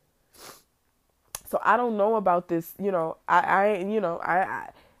got. So I don't know about this, I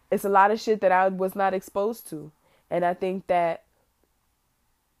it's a lot of shit that I was not exposed to. And I think that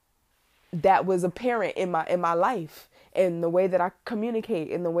was apparent in my life, in the way that I communicate,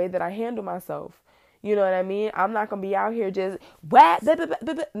 in the way that I handle myself. You know what I mean? I'm not going to be out here just, what?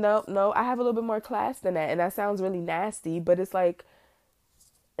 No, I have a little bit more class than that. And that sounds really nasty, but it's like,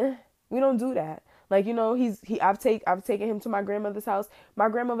 we don't do that. Like, I've taken him to my grandmother's house. My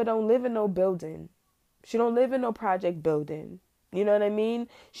grandmother don't live in no building. She don't live in no project building. You know what I mean?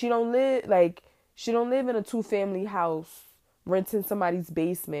 She don't live in a 2-family house, renting somebody's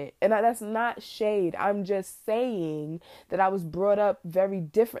basement. And that's not shade. I'm just saying that I was brought up very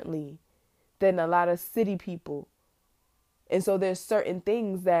differently than a lot of city people. And so there's certain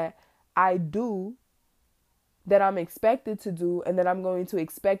things that I do that I'm expected to do and that I'm going to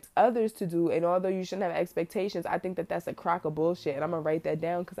expect others to do. And although you shouldn't have expectations, I think that that's a crock of bullshit. And I'm going to write that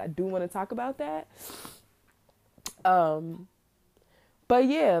down because I do want to talk about that. But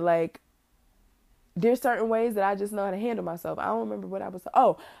yeah, like, there's certain ways that I just know how to handle myself. I don't remember what I was...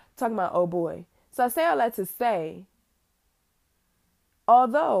 talking about Oh Boy. So I say all that to say,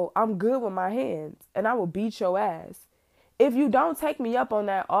 although I'm good with my hands and I will beat your ass, if you don't take me up on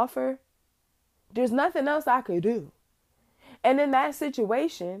that offer, there's nothing else I could do. And in that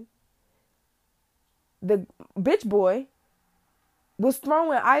situation, the bitch boy was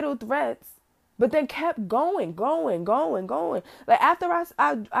throwing idle threats, but then kept going. Like, after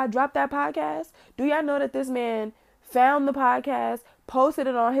I dropped that podcast, do y'all know that this man found the podcast, posted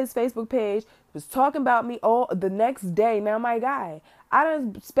it on his Facebook page, was talking about me all the next day? Now, my guy, I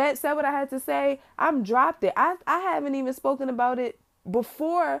done said what I had to say. I'm dropped it. I haven't even spoken about it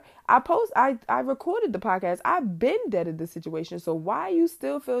before I recorded the podcast. I've been dead in this situation. So why you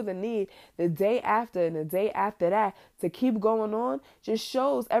still feel the need the day after and the day after that to keep going on just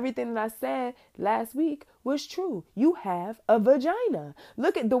shows everything that I said last week was true. You have a vagina.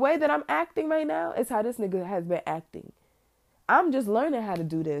 Look at the way that I'm acting right now. It's how this nigga has been acting. I'm just learning how to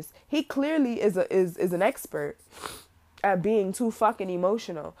do this. He clearly is an expert at being too fucking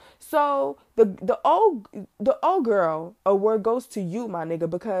emotional. So the old girl award goes to you, my nigga,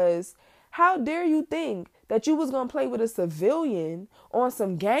 because how dare you think that you was gonna play with a civilian on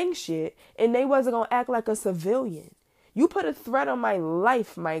some gang shit and they wasn't gonna act like a civilian? You put a threat on my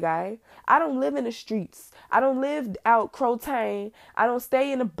life, my guy. I don't live in the streets. I don't live out Croton. I don't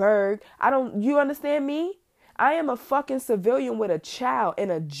stay in a burg. You understand me? I am a fucking civilian with a child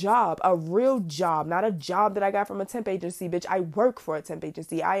and a job, a real job, not a job that I got from a temp agency, bitch. I work for a temp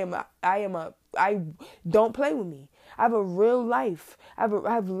agency. I don't play with me. I have a real life. I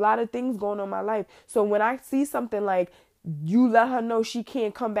have a lot of things going on in my life. So when I see something like, you let her know she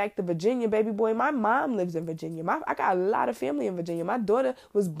can't come back to Virginia, baby boy, my mom lives in Virginia. I got a lot of family in Virginia. My daughter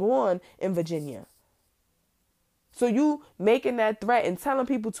was born in Virginia. So you making that threat and telling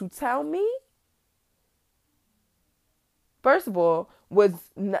people to tell me? First of all,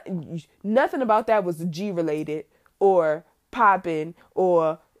 nothing about that was G related or popping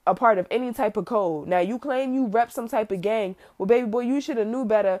or a part of any type of code. Now you claim you rep some type of gang. Well, baby boy, you should have knew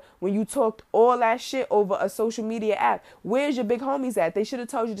better when you talked all that shit over a social media app. Where's your big homies at? They should have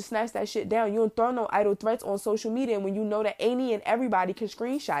told you to snatch that shit down. You don't throw no idle threats on social media, and when you know that any and everybody can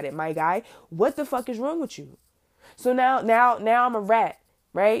screenshot it, my guy. What the fuck is wrong with you? So now I'm a rat.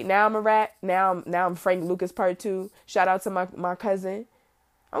 Right? Now I'm a rat. Now I'm Frank Lucas part 2. Shout out to my cousin.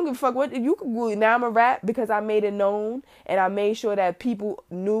 I don't give a fuck what you could Google. Now I'm a rat because I made it known and I made sure that people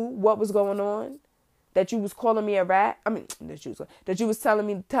knew what was going on. That you was calling me a rat. I mean, that you was telling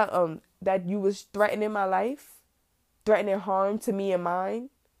me that you was threatening my life, threatening harm to me and mine.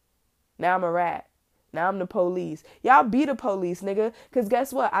 Now I'm a rat. Now I'm the police. Y'all be the police, nigga. Because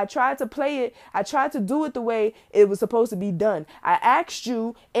guess what? I tried to play it. I tried to do it the way it was supposed to be done. I asked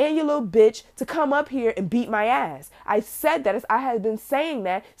you and your little bitch to come up here and beat my ass. I said that. I had been saying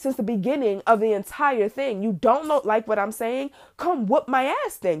that since the beginning of the entire thing. You don't like what I'm saying? Come whoop my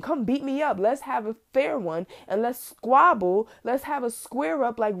ass then. Come beat me up. Let's have a fair one and let's squabble. Let's have a square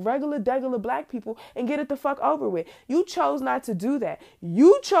up like regular black people and get it the fuck over with. You chose not to do that.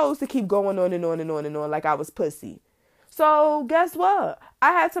 You chose to keep going on and on and on and on like I was pussy. So guess what?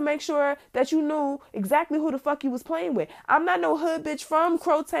 I had to make sure that you knew exactly who the fuck you was playing with. I'm not no hood bitch from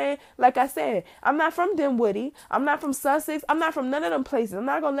Croton. Like I said, I'm not from Dinwiddie. I'm not from Sussex. I'm not from none of them places. I'm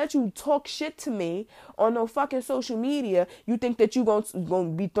not gonna let you talk shit to me on no fucking social media. You think that you gonna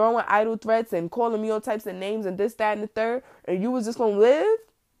be throwing idle threats and calling me all types of names and this, that, and the third, and you was just gonna live?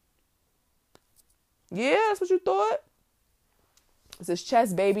 Yeah, that's what you thought? This is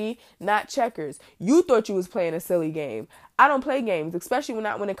chess, baby, not checkers. You thought you was playing a silly game. I don't play games, especially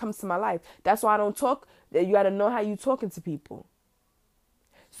when it comes to my life. That's why I don't talk. You got to know how you talking to people.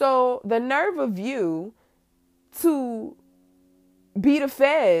 So the nerve of you to be the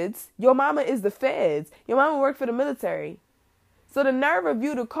feds. Your mama is the feds. Your mama worked for the military. So the nerve of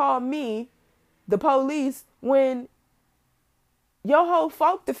you to call me the police when your whole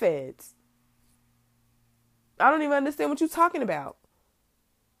folk the feds. I don't even understand what you're talking about.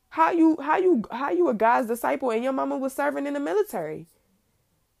 How you a God's disciple and your mama was serving in the military?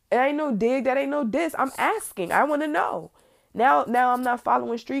 It ain't no dig, that ain't no diss. I'm asking. I want to know. Now I'm not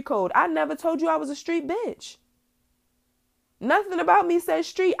following street code. I never told you I was a street bitch. Nothing about me says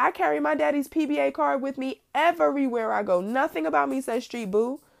street. I carry my daddy's PBA card with me everywhere I go. Nothing about me says street,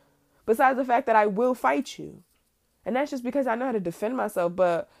 boo. Besides the fact that I will fight you. And that's just because I know how to defend myself,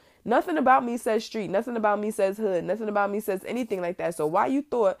 but nothing about me says street. Nothing about me says hood. Nothing about me says anything like that. So why you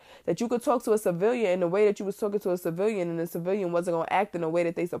thought that you could talk to a civilian in the way that you was talking to a civilian and the civilian wasn't going to act in the way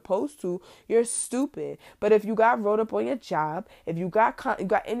that they supposed to, you're stupid. But if you got wrote up on your job, if you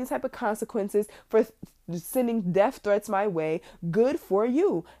got any type of consequences for sending death threats my way, good for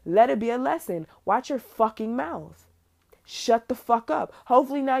you. Let it be a lesson. Watch your fucking mouth. Shut the fuck up.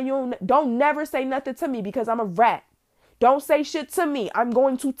 Hopefully now you don't never say nothing to me because I'm a rat. Don't say shit to me. I'm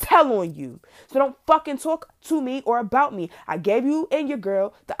going to tell on you. So don't fucking talk to me or about me. I gave you and your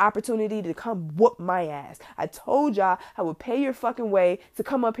girl the opportunity to come whoop my ass. I told y'all I would pay your fucking way to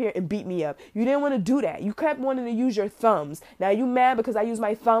come up here and beat me up. You didn't want to do that. You kept wanting to use your thumbs. Now you mad because I used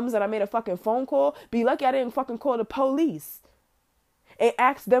my thumbs and I made a fucking phone call? Be lucky I didn't fucking call the police. And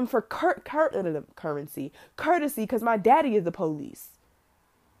ask them for courtesy because my daddy is the police.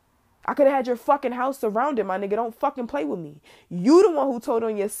 I could have had your fucking house surrounded, my nigga. Don't fucking play with me. You the one who told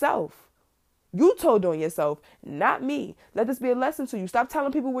on yourself. You told on yourself, not me. Let this be a lesson to you. Stop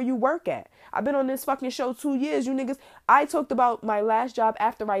telling people where you work at. I've been on this fucking show 2 years, you niggas. I talked about my last job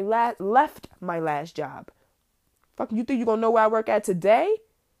after I left my last job. Fuck, you think you gonna know where I work at today?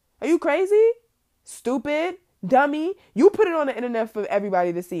 Are you crazy? Stupid, dummy. You put it on the internet for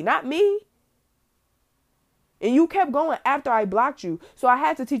everybody to see, not me. And you kept going after I blocked you. So I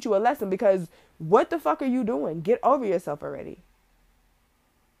had to teach you a lesson because what the fuck are you doing? Get over yourself already.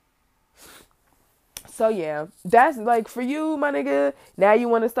 So yeah, that's like for you, my nigga. Now you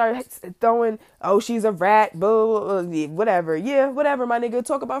want to start throwing, oh, she's a rat, blah, whatever. Yeah, whatever, my nigga.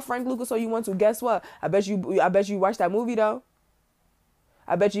 Talk about Frank Lucas all you want to. Guess what? I bet you watched that movie though.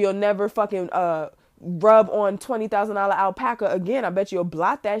 I bet you'll never fucking rub on $20,000 alpaca again. I bet you'll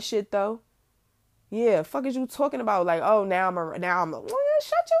blot that shit though. Yeah, fuck is you talking about? Like, oh,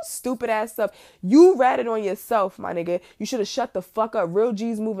 shut your stupid ass up. You ratted on yourself, my nigga. You should have shut the fuck up. Real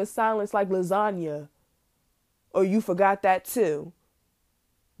G's move in silence like lasagna. Or you forgot that too.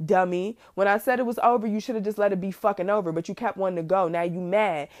 Dummy. When I said it was over, you should have just let it be fucking over, but you kept wanting to go. Now you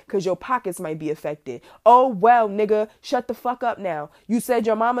mad because your pockets might be affected. Oh, well, nigga, shut the fuck up now. You said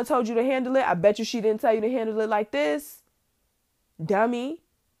your mama told you to handle it. I bet you she didn't tell you to handle it like this. Dummy.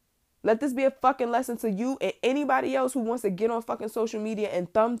 Let this be a fucking lesson to you and anybody else who wants to get on fucking social media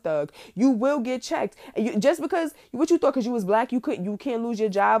and thumb thug. You will get checked. And just because what you thought because you was black, you can't lose your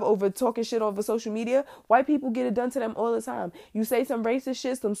job over talking shit over social media. White people get it done to them all the time. You say some racist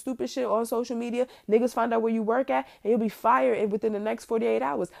shit, some stupid shit on social media, niggas find out where you work at, and you'll be fired within the next 48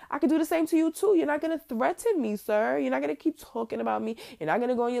 hours. I could do the same to you too. You're not gonna threaten me, sir. You're not gonna keep talking about me. You're not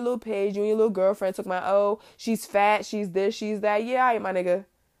gonna go on your little page. You and your little girlfriend took my, oh, she's fat, she's this, she's that. Yeah, all right, my nigga.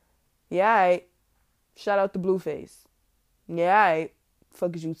 Yeah, all right. Shout out to Blueface. Yeah, all right.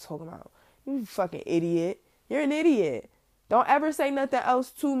 Fuck is you talking about? You fucking idiot. You're an idiot. Don't ever say nothing else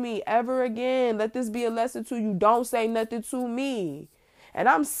to me ever again. Let this be a lesson to you. Don't say nothing to me. And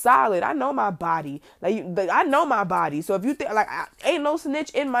I'm solid. I know my body. Like I know my body. So if you think, like, ain't no snitch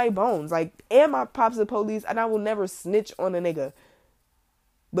in my bones. Like, and my pops the police, and I will never snitch on a nigga.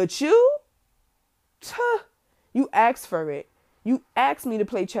 But you? You asked for it. You asked me to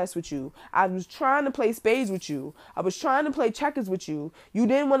play chess with you. I was trying to play spades with you. I was trying to play checkers with you. You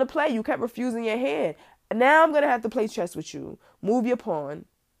didn't want to play. You kept refusing your hand. And now I'm going to have to play chess with you. Move your pawn.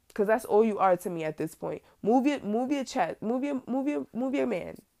 Because that's all you are to me at this point. Move your chess. Move your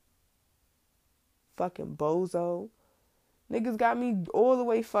man. Fucking bozo. Niggas got me all the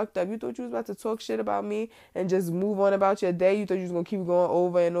way fucked up. You thought you was about to talk shit about me and just move on about your day? You thought you was going to keep going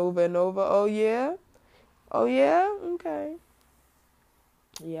over and over and over? Oh, yeah? Oh, yeah? Okay.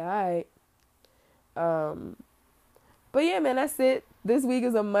 Yeah, all right. But yeah, man, that's it. This week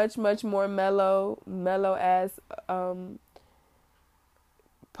is a much, much more mellow ass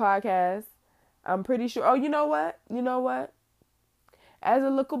podcast. I'm pretty sure. Oh, you know what? As a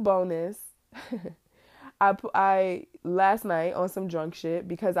little bonus, I last night on some drunk shit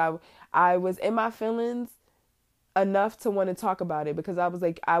because I was in my feelings enough to want to talk about it because I was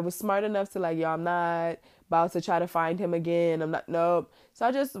like, I was smart enough to like, yo, I'm not about to try to find him again. I'm not, nope. So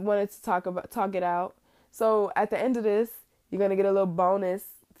I just wanted to talk it out. So at the end of this, you're going to get a little bonus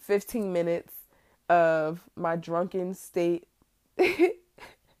 15 minutes of my drunken state.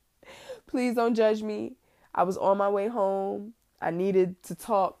 Please don't judge me. I was on my way home. I needed to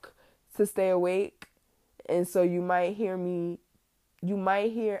talk to stay awake. And so you might hear,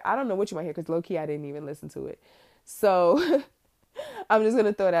 I don't know what you might hear because low key I didn't even listen to it. So I'm just going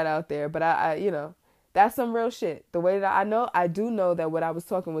to throw that out there. But I you know, that's some real shit. The way that I do know that what I was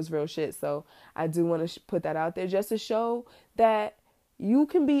talking was real shit. So I do want to put that out there just to show that you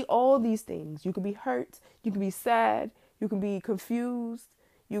can be all these things. You can be hurt. You can be sad. You can be confused.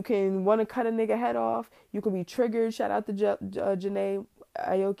 You can want to cut a nigga head off. You can be triggered. Shout out to Janae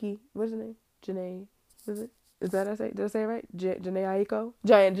Aiko. What's her name? Janae. What is it? Is that I say? Did I say it right? Janae Aiko?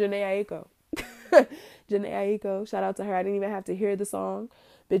 Janae Aiko. Janae Aiko. Shout out to her. I didn't even have to hear the song.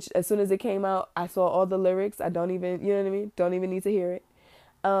 Bitch, as soon as it came out, I saw all the lyrics. I don't even, you know what I mean? Don't even need to hear it.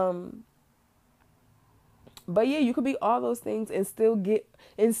 But yeah, you could be all those things and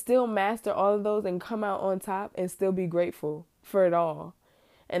still master all of those and come out on top and still be grateful for it all.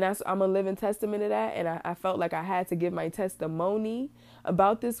 And I'm a living testament of that. And I felt like I had to give my testimony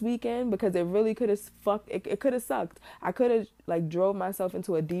about this weekend because it really could have it could have sucked. I could have like drove myself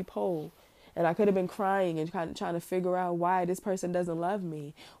into a deep hole. And I could have been crying and kind of trying to figure out why this person doesn't love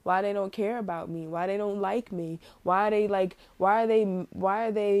me, why they don't care about me, why they don't like me, why are they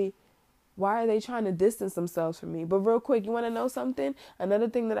trying to distance themselves from me. But real quick, you want to know something? Another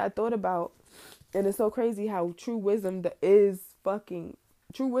thing that I thought about, and it's so crazy how true wisdom is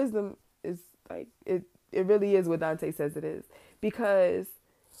like, it really is what Dante says it is. Because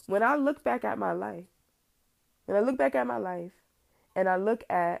when I look back at my life, and I look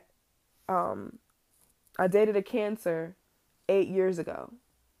at, I dated a Cancer 8 years ago.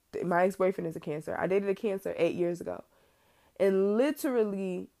 My ex-boyfriend is a Cancer. I dated a Cancer 8 years ago. And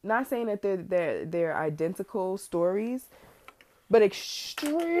literally, not saying that they're identical stories, but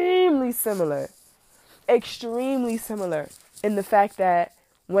extremely similar in the fact that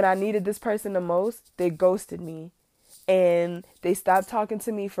when I needed this person the most, they ghosted me. And they stopped talking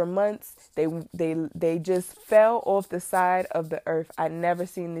to me for months. They just fell off the side of the earth. I never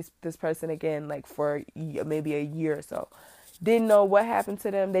seen this person again, like for maybe a year or so. Didn't know what happened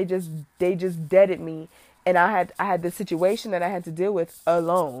to them. They just deaded me, and I had the situation that I had to deal with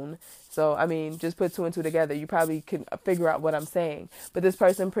alone. So I mean, just put two and two together. You probably can figure out what I'm saying. But this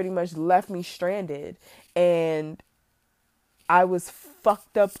person pretty much left me stranded, and I was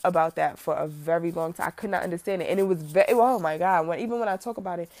fucked up about that for a very long time. I could not understand it. And it was oh my God. Even when I talk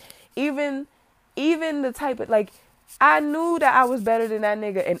about it, even the type of, like, I knew that I was better than that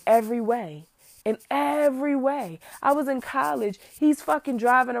nigga in every way. In every way. I was in college. He's fucking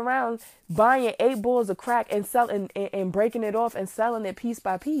driving around buying 8 balls of crack and selling and breaking it off and selling it piece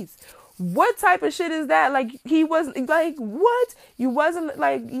by piece. What type of shit is that? Like, he wasn't, like, what? You wasn't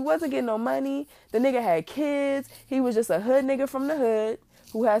getting no money. The nigga had kids. He was just a hood nigga from the hood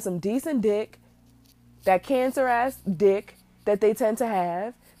who had some decent dick, that cancer ass dick that they tend to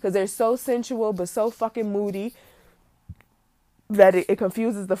have because they're so sensual but so fucking moody that it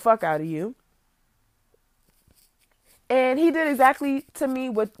confuses the fuck out of you. And he did exactly to me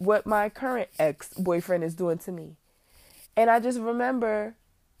what my current ex-boyfriend is doing to me. And I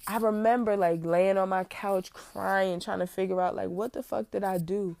remember like laying on my couch crying, trying to figure out like, what the fuck did I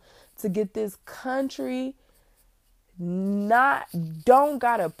do to get this country don't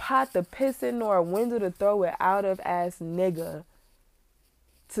got a pot to piss in nor a window to throw it out of ass nigga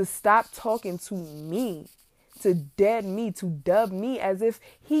to stop talking to me, to dead me, to dub me as if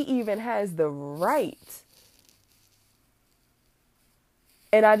he even has the right.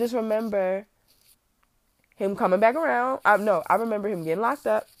 And I just remember him coming back around. I remember him getting locked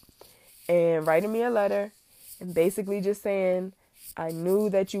up and writing me a letter and basically just saying, I knew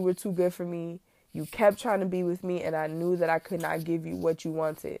that you were too good for me. You kept trying to be with me, and I knew that I could not give you what you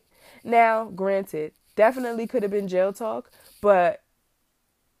wanted. Now, granted, definitely could have been jail talk, but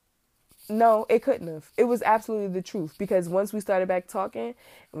no, it couldn't have. It was absolutely the truth, because once we started back talking,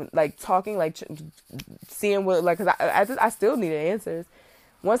 seeing what, like, because I still needed answers.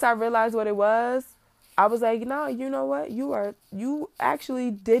 Once I realized what it was, I was like, no, you know what? You actually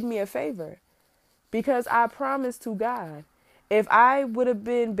did me a favor, because I promised to God, if I would have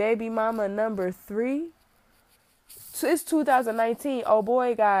been baby mama number 3, it's 2019. Oh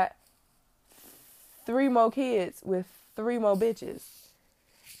boy got 3 more kids with 3 more bitches.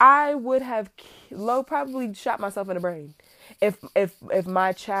 I would have probably shot myself in the brain if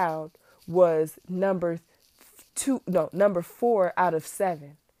my child was number 4 out of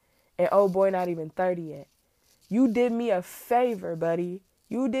 7, and oh boy, not even 30 yet. You did me a favor, buddy.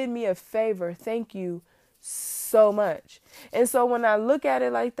 You did me a favor. Thank you so much. And so when I look at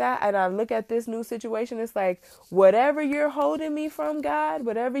it like that, and I look at this new situation, it's like, whatever you're holding me from, God,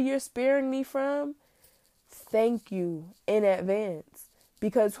 whatever you're sparing me from, thank you in advance,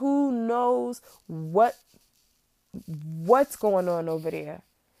 because who knows what's going on over there.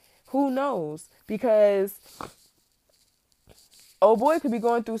 Who knows? Because oh boy could be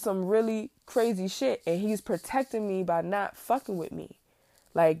going through some really crazy shit, and he's protecting me by not fucking with me.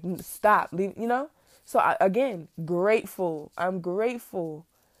 Like, stop, leave, you know? So again, grateful. I'm grateful,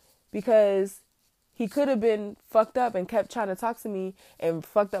 because he could have been fucked up and kept trying to talk to me and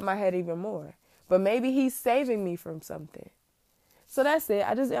fucked up my head even more. But maybe he's saving me from something. So that's it.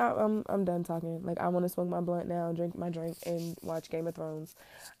 I'm done talking. Like, I want to smoke my blunt now, drink my drink, and watch Game of Thrones.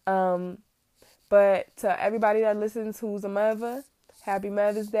 But to everybody that listens who's a mother, happy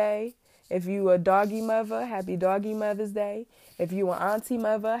Mother's Day. If you a doggy mother, happy doggy Mother's Day. If you an auntie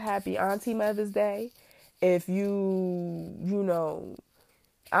mother, happy auntie Mother's Day. If you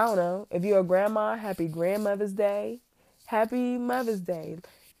I don't know, if you're a grandma, happy grandmother's day. Happy Mother's Day.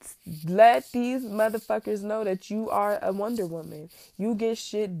 Let these motherfuckers know that you are a Wonder Woman. You get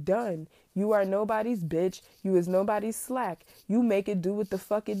shit done. You are nobody's bitch. You is nobody's slack. You make it do what the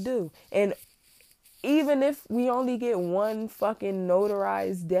fuck it do. And even if we only get one fucking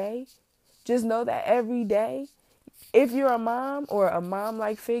notarized day, just know that every day, if you're a mom or a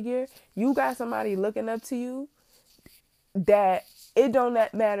mom-like figure, you got somebody looking up to you that it don't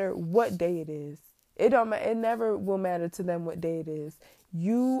matter what day it is. It never will matter to them what day it is.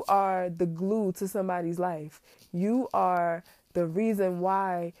 You are the glue to somebody's life. You are the reason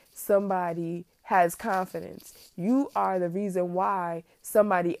why somebody has confidence. You are the reason why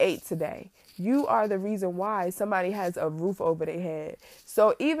somebody ate today. You are the reason why somebody has a roof over their head.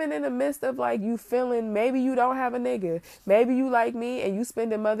 So even in the midst of like you feeling, maybe you don't have a nigga, maybe you like me and you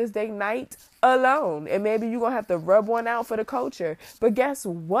spending Mother's Day night alone, and maybe you're going to have to rub one out for the culture. But guess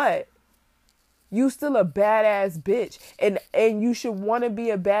what? You still a badass bitch. And you should want to be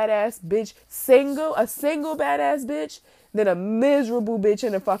a badass bitch a single badass bitch, than a miserable bitch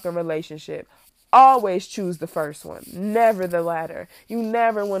in a fucking relationship. Always choose the first one, never the latter. You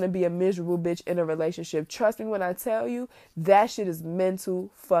never want to be a miserable bitch in a relationship. Trust me when I tell you, that shit is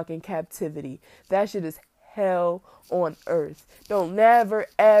mental fucking captivity. That shit is hell on earth. Don't never,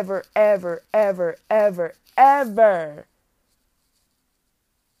 ever, ever, ever, ever, ever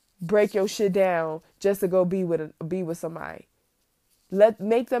break your shit down just to go be with somebody.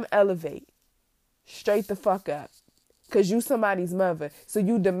 Make them elevate straight the fuck up, cause you somebody's mother, so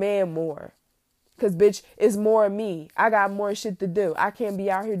you demand more. Cause bitch, it's more of me. I got more shit to do. I can't be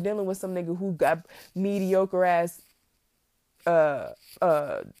out here dealing with some nigga who got mediocre ass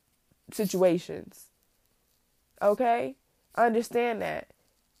situations. Okay? I understand that.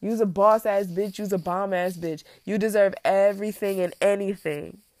 You's a boss ass bitch, you's a bomb ass bitch. You deserve everything and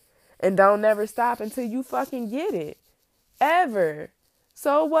anything. And don't never stop until you fucking get it. Ever.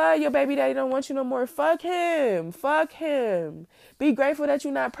 So what? Your baby daddy don't want you no more. Fuck him. Fuck him. Be grateful that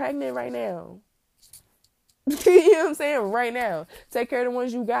you're not pregnant right now. You know what I'm saying? Right now. Take care of the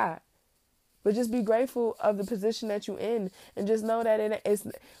ones you got. But just be grateful of the position that you're in. And just know that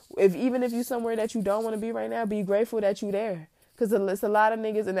even if you're somewhere that you don't want to be right now, be grateful that you're there. Because it's a lot of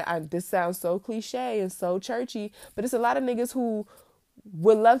niggas, and this sounds so cliche and so churchy, but it's a lot of niggas who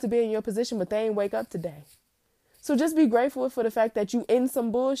would love to be in your position, but they ain't wake up today. So just be grateful for the fact that you in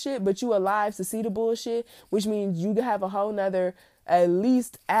some bullshit, but you alive to see the bullshit, which means you have a whole nother at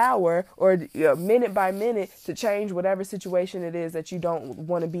least hour or minute by minute to change whatever situation it is that you don't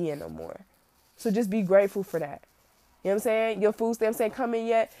want to be in no more. So just be grateful for that. You know what I'm saying? Your food stamps ain't coming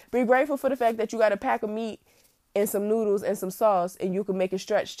yet. Be grateful for the fact that you got a pack of meat and some noodles and some sauce, and you can make it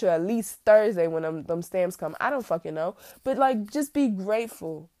stretch to at least Thursday when them stamps come. I don't fucking know. But, like, just be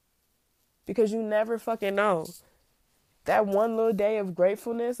grateful. Because you never fucking know. That one little day of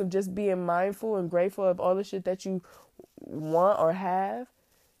gratefulness, of just being mindful and grateful of all the shit that you want or have,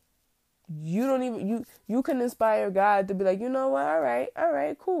 you can inspire God to be like, you know what, all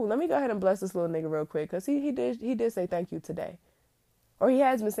right, cool. Let me go ahead and bless this little nigga real quick, because he did say thank you today. Or he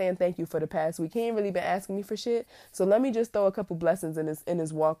has been saying thank you for the past week. He ain't really been asking me for shit. So let me just throw a couple blessings in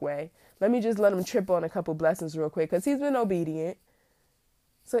his walkway. Let me just let him trip on a couple blessings real quick, because he's been obedient.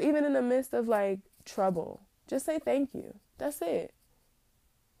 So even in the midst of, like, trouble, just say thank you. That's it.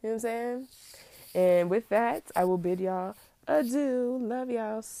 You know what I'm saying? And with that, I will bid y'all adieu. Love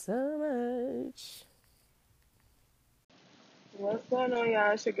y'all so much. What's going on,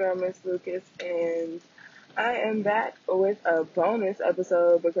 y'all? It's your girl, Miss Lucas, and I am back with a bonus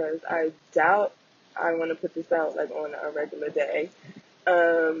episode because I doubt I want to put this out like on a regular day.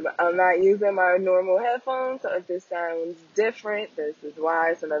 I'm not using my normal headphones, so if this sounds different, this is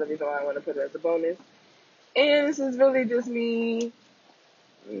why. It's another reason why I want to put it as a bonus. And this is really just me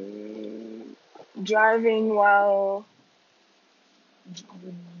driving while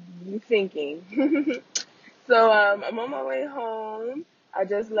thinking. So I'm on my way home. I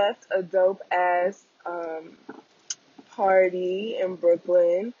just left a dope ass party in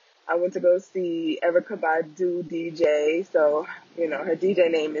Brooklyn. I went to go see Erykah Badu DJ. So, her DJ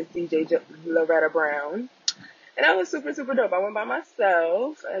name is DJ Loretta Brown. And that was super, super dope. I went by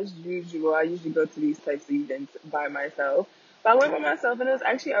myself, as usual. I usually go to these types of events by myself. But I went by myself, and it was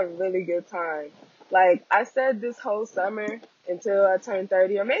actually a really good time. Like, I said this whole summer until I turned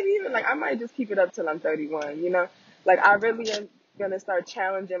 30, or maybe even, like, I might just keep it up till I'm 31, Like, I really am going to start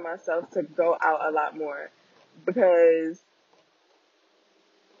challenging myself to go out a lot more. Because,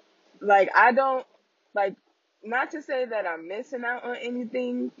 like, I don't, like, not to say that I'm missing out on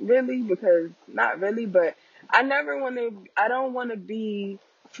anything, really, because not really, but I don't want to be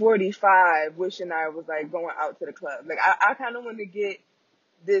 45 wishing I was, like, going out to the club. Like, I kind of want to get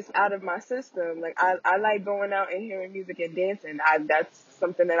this out of my system. Like, I like going out and hearing music and dancing. That's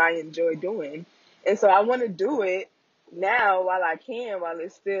something that I enjoy doing. And so I want to do it now while I can, while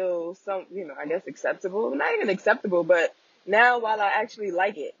it's still I guess acceptable. Not even acceptable, but now while I actually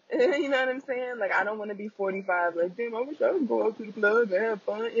like it. You know what I'm saying? Like, I don't want to be 45, like, damn, I wish I would go out to the club and have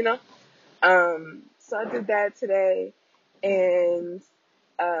fun, So I did that today, and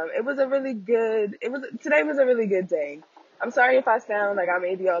today was a really good day. I'm sorry if I sound like I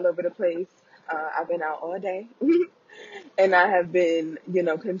may be all over the place. I've been out all day, and I have been,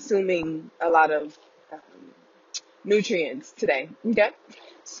 consuming a lot of nutrients today, okay?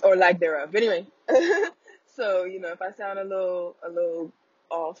 Or lack thereof. But anyway, so, if I sound a little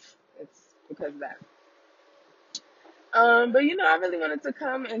off, it's because of that. But I really wanted to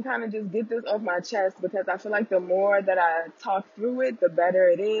come and kind of just get this off my chest, because I feel like the more that I talk through it, the better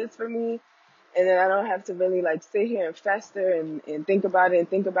it is for me. And then I don't have to really like sit here and fester and think about it and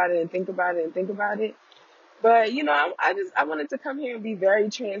think about it and think about it and think about it. But you know, I wanted to come here and be very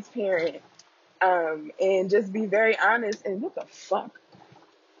transparent, and just be very honest. And what the fuck,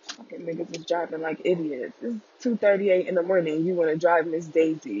 fucking niggas is driving like idiots. It's 2:38 in the morning. You want to drive Miss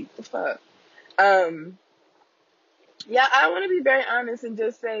Daisy? The fuck. Um, yeah, I want to be very honest and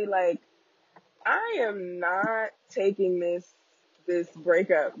just say like I am not taking this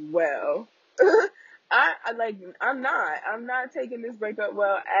breakup well. I'm not taking this breakup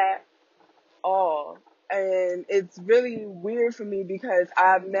well at all. And it's really weird for me because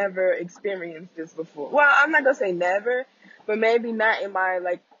I've never experienced this before. Well, I'm not gonna say never, but maybe not in my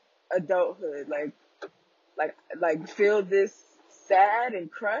like adulthood. Like feel this sad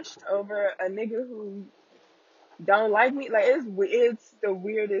and crushed over a nigga who don't like me. Like it's the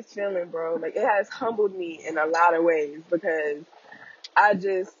weirdest feeling, bro. Like it has humbled me in a lot of ways because I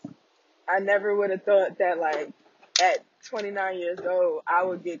just I never would have thought that like at 29 years old I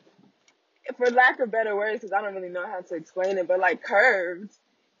would get, for lack of better words, because I don't really know how to explain it, but like curved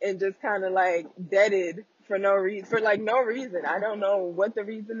and just kind of like deaded for no reason, for like no reason. I don't know what the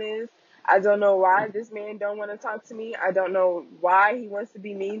reason is. I don't know why this man don't want to talk to me. I don't know why he wants to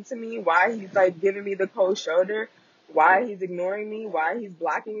be mean to me, why he's like giving me the cold shoulder, why he's ignoring me, why he's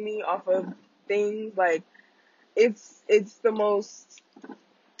blocking me off of things. Like it's the most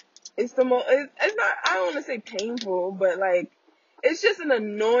it's not, I don't want to say painful, but like it's just an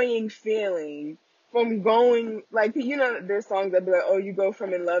annoying feeling from going, like, you know, there's songs that be like, oh, you go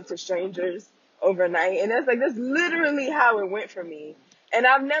from in love to strangers overnight, and that's literally how it went for me. And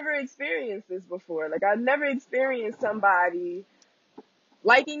I've never experienced this before. Like I've never experienced somebody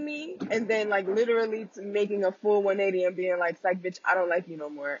liking me and then like literally making a full 180 and being like, psych bitch, I don't like you no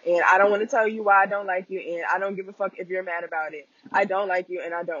more, and I don't want to tell you why I don't like you, and I don't give a fuck if you're mad about it. I don't like you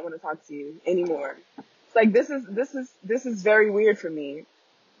and I don't want to talk to you anymore. It's like this is very weird for me,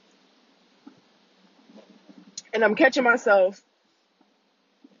 and I'm catching myself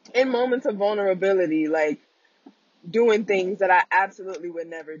in moments of vulnerability like doing things that I absolutely would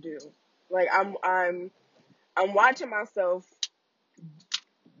never do. Like I'm watching myself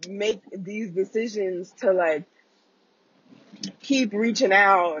make these decisions to like keep reaching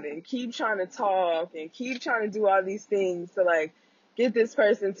out and keep trying to talk and keep trying to do all these things to like get this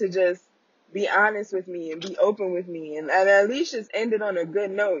person to just be honest with me and be open with me, and at least just end it on a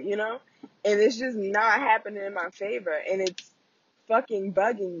good note, you know? And it's just not happening in my favor, and it's fucking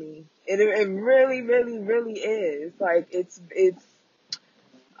bugging me. It really, really, really is. Like it's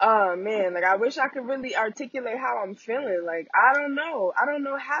oh man, like I wish I could really articulate how I'm feeling. Like I don't know. I don't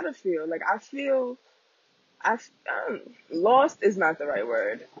know how to feel. Like I feel I lost is not the right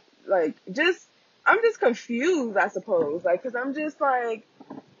word. Like I'm just confused, I suppose. Like, cause I'm just like,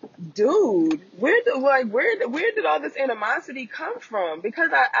 dude, where did all this animosity come from? Because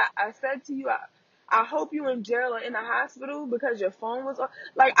I said to you, I hope you in jail or in a hospital because your phone was off.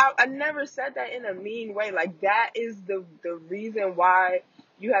 Like, I never said that in a mean way. Like, that is the reason why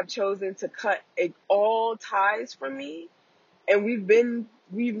you have chosen to cut all ties from me, and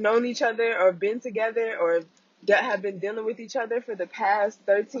we've known each other or been together or that have been dealing with each other for the past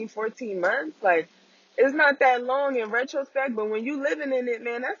 13, 14 months. Like, it's not that long in retrospect, but when you living in it,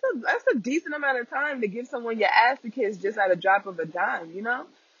 man, that's a decent amount of time to give someone your ass to kiss just at a drop of a dime, you know?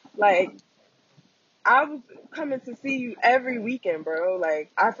 Like, I was coming to see you every weekend, bro. Like,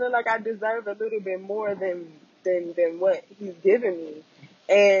 I feel like I deserve a little bit more than what he's giving me.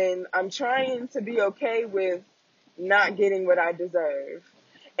 And I'm trying to be okay with not getting what I deserve.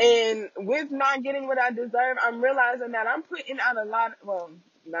 And with not getting what I deserve, I'm realizing that I'm putting out a lot, well,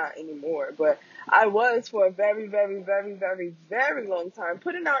 not anymore, but I was for a very, very, very, very, very long time,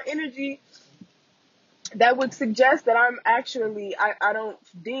 putting out energy that would suggest that I don't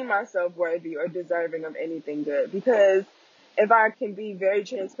deem myself worthy or deserving of anything good. Because if I can be very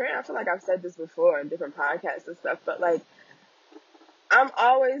transparent, I feel like I've said this before in different podcasts and stuff, but like, I'm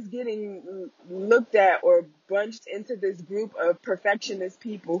always getting looked at or bunched into this group of perfectionist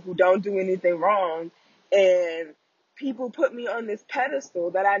people who don't do anything wrong, and people put me on this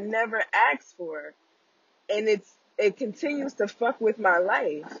pedestal that I never asked for, and it continues to fuck with my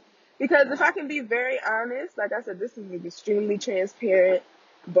life. Because if I can be very honest, like I said, this is an extremely transparent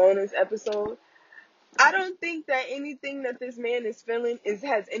bonus episode. I don't think that anything that this man is feeling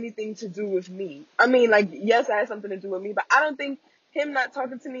has anything to do with me. I mean, like, yes, it has something to do with me, but I don't think him not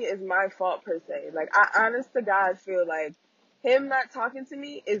talking to me is my fault per se. Like, I honest to God feel like him not talking to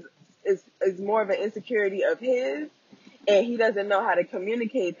me is more of an insecurity of his, and he doesn't know how to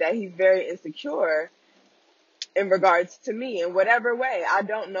communicate that he's very insecure. in regards to me in whatever way. I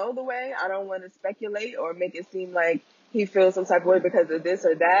don't know the way. I don't want to speculate or make it seem like he feels some type of way because of this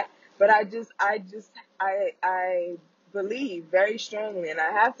or that. But I believe very strongly, and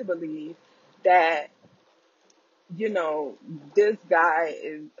I have to believe that, you know, this guy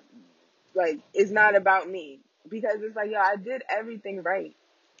is like, it's not about me, because it's like, yo, I did everything right.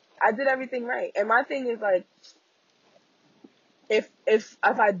 I did everything right. And my thing is like, if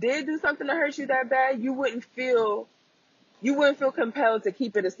I did do something to hurt you that bad, you wouldn't feel compelled to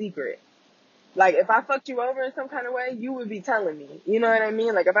keep it a secret. Like, if I fucked you over in some kind of way, you would be telling me. You know what I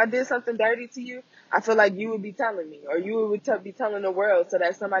mean? Like, if I did something dirty to you, I feel like you would be telling me, or you would be telling the world so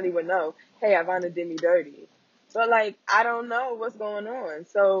that somebody would know, hey, Ivana did me dirty. But like, I don't know what's going on.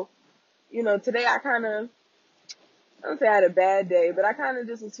 So, you know, today I don't say I had a bad day, but I kind of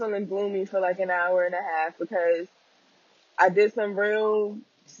just was feeling gloomy for like an hour and a half because I did some real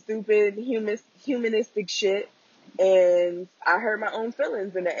stupid humanistic shit, and I hurt my own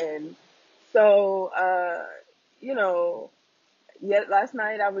feelings in the end. So, you know, yet last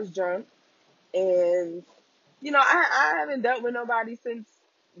night I was drunk, and you know, I haven't dealt with nobody since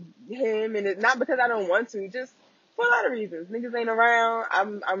him, and it's not because I don't want to, just for a lot of reasons. Niggas ain't around.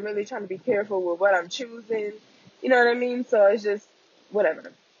 I'm really trying to be careful with what I'm choosing. You know what I mean? So it's just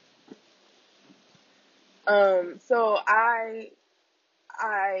whatever. So I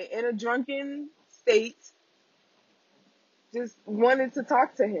in a drunken state just wanted to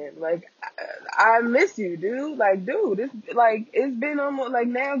talk to him. Like, I miss you, dude. Like, dude, it's been almost like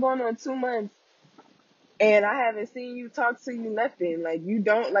now going on 2 months, and I haven't seen you, talk to you, nothing. Like, you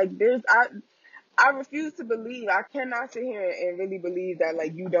don't, like, I refuse to believe. I cannot sit here and really believe that,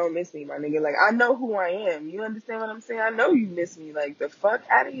 like, you don't miss me, my nigga. Like, I know who I am. You understand what I'm saying? I know you miss me. Like, the fuck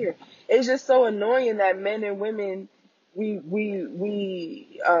out of here. It's just so annoying that men and women, we deal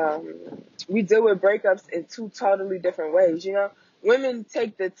with breakups in two totally different ways, you know? Women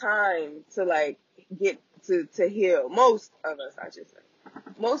take the time to, like, get to heal. Most of us, I should say.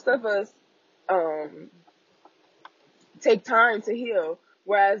 Most of us, um, take time to heal.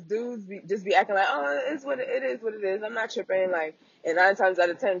 Whereas dudes just be acting like, oh, it's what it is, what it is. I'm not tripping. Like, and 9 times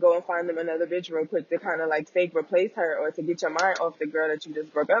out of 10, go and find them another bitch real quick to kind of like fake replace her, or to get your mind off the girl that you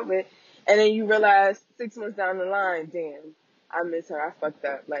just broke up with. And then you realize 6 months down the line, damn, I miss her. I fucked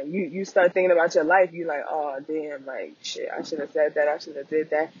up. Like, you start thinking about your life. You like, oh damn, like shit, I should have said that. I should have did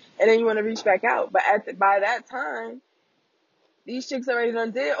that. And then you want to reach back out. But by that time, these chicks already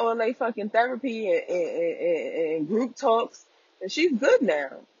done did all they fucking therapy and group talks, and she's good now.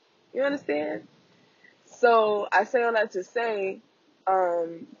 You understand? So I say all that to say,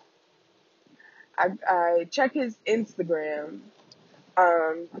 um, I check his Instagram,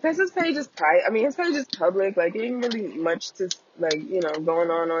 because his page is private. I mean, his page is public. Like, it ain't really much to, like, you know, going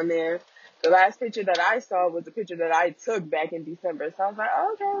on there. The last picture that I saw was a picture that I took back in December. So I was like,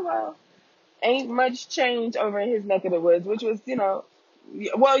 oh, okay, well, ain't much change over in his neck of the woods, which was, you know,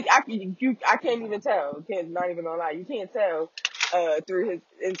 well, I can't even tell. Not even gonna lie, you can't tell through his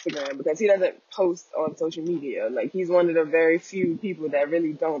Instagram, because he doesn't post on social media. Like, he's one of the very few people that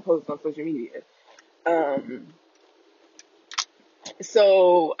really don't post on social media. Um,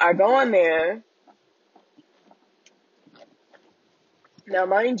 so I go on there. Now,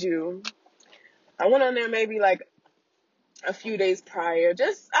 mind you, I went on there maybe like a few days prior.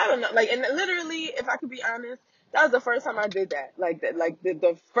 Just, I don't know, like, and literally, if I could be honest, that was the first time I did that. Like,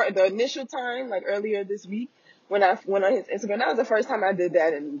 the initial time, like earlier this week, when I went on his Instagram, that was the first time I did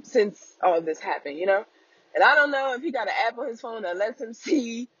that, and since all this happened, you know. And I don't know if he got an app on his phone that lets him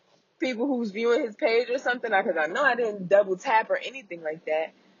see people who's viewing his page or something, because I know I didn't double tap or anything like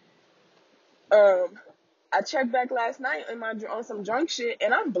that. I checked back last night on some drunk shit,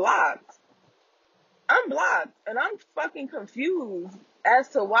 and I'm blocked. I'm blocked, and I'm fucking confused as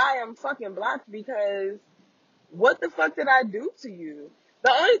to why I'm fucking blocked, because what the fuck did I do to you?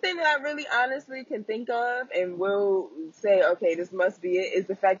 The only thing that I really honestly can think of and will say, okay, this must be it, is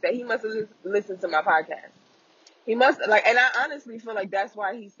the fact that he must have listened to my podcast. He must, like, and I honestly feel like that's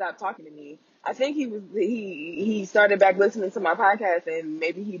why he stopped talking to me. I think he started back listening to my podcast, and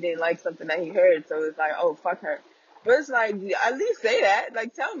maybe he didn't like something that he heard, so it's like, oh, fuck her. But it's like, at least say that.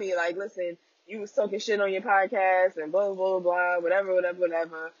 Like, tell me, like, listen, you was talking shit on your podcast and blah, blah, blah, whatever, whatever,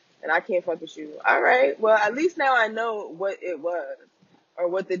 whatever, and I can't fuck with you. All right, well, at least now I know what it was, or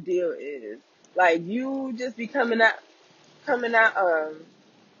what the deal is. Like, you just be coming out, oh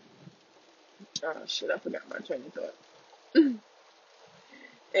shit, I forgot my train of thought.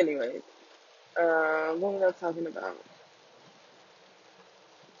 Anyways, what was I talking about?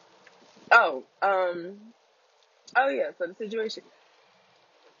 Oh, oh yeah, so the situation.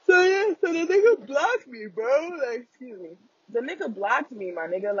 So So the nigga blocked me, bro. Like, excuse me. The nigga blocked me, my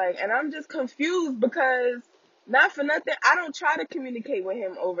nigga. Like, and I'm just confused because, not for nothing, I don't try to communicate with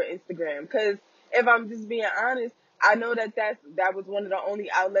him over Instagram. Because if I'm just being honest, I know that was one of the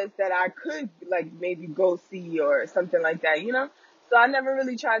only outlets that I could, like, maybe go see or something like that, you know? So I never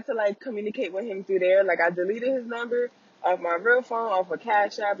really tried to, like, communicate with him through there. Like, I deleted his number off my real phone, off a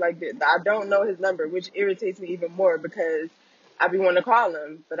Cash App. Like, I don't know his number, which irritates me even more because I be wanting to call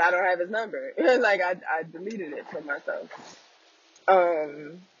him, but I don't have his number. Like, I deleted it from myself.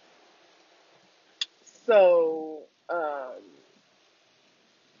 Um, so, um,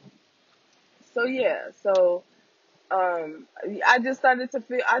 so yeah, so, I just started to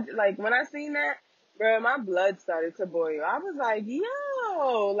feel, like, when I seen that, bro, my blood started to boil. I was like,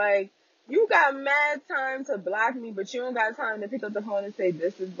 yo, like, you got mad time to block me, but you don't got time to pick up the phone and say,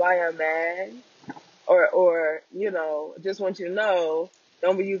 this is why I'm mad. Or, just want you to know,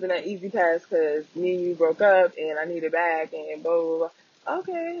 don't be using that easy pass because me and you broke up and I need it back and blah, blah, blah.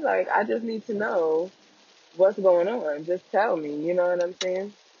 Okay, like, I just need to know what's going on. Just tell me, you know what I'm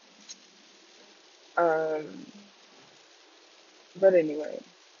saying? Um, but anyway,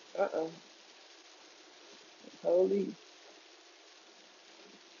 uh-oh, holy,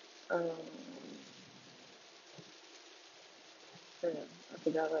 um, damn, I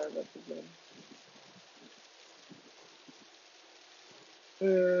forgot what I was about to say.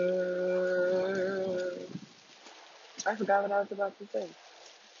 I forgot what I was about to say.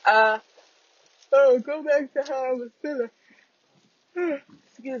 Uh, go back to how I was feeling.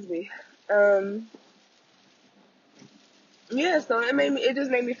 Excuse me. Um, Yeah, so it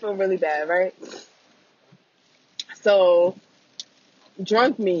just made me feel really bad, right? So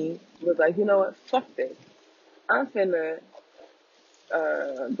drunk me was like, you know what, fuck this. I'm finna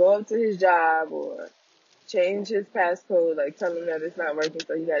go up to his job or change his passcode, like tell him that it's not working,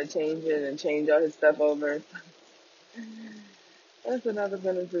 so he gotta change it and change all his stuff over. I said I was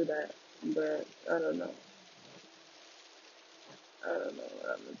gonna do that, but I don't know. I don't know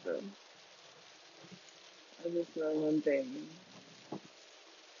what I'm gonna do. I just know one thing.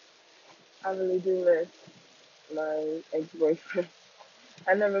 I really do miss my ex-boyfriend.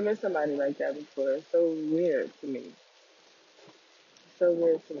 I never met somebody like that before. It's so weird to me. So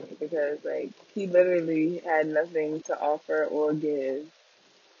weird to me because like he literally had nothing to offer or give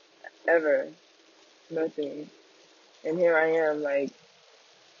ever, nothing. And here I am like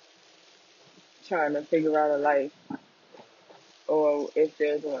trying to figure out a life or if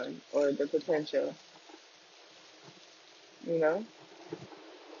there's one or the potential, you know?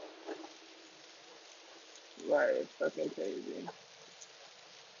 Right, it's fucking crazy.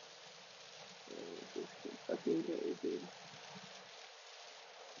 It's just fucking crazy.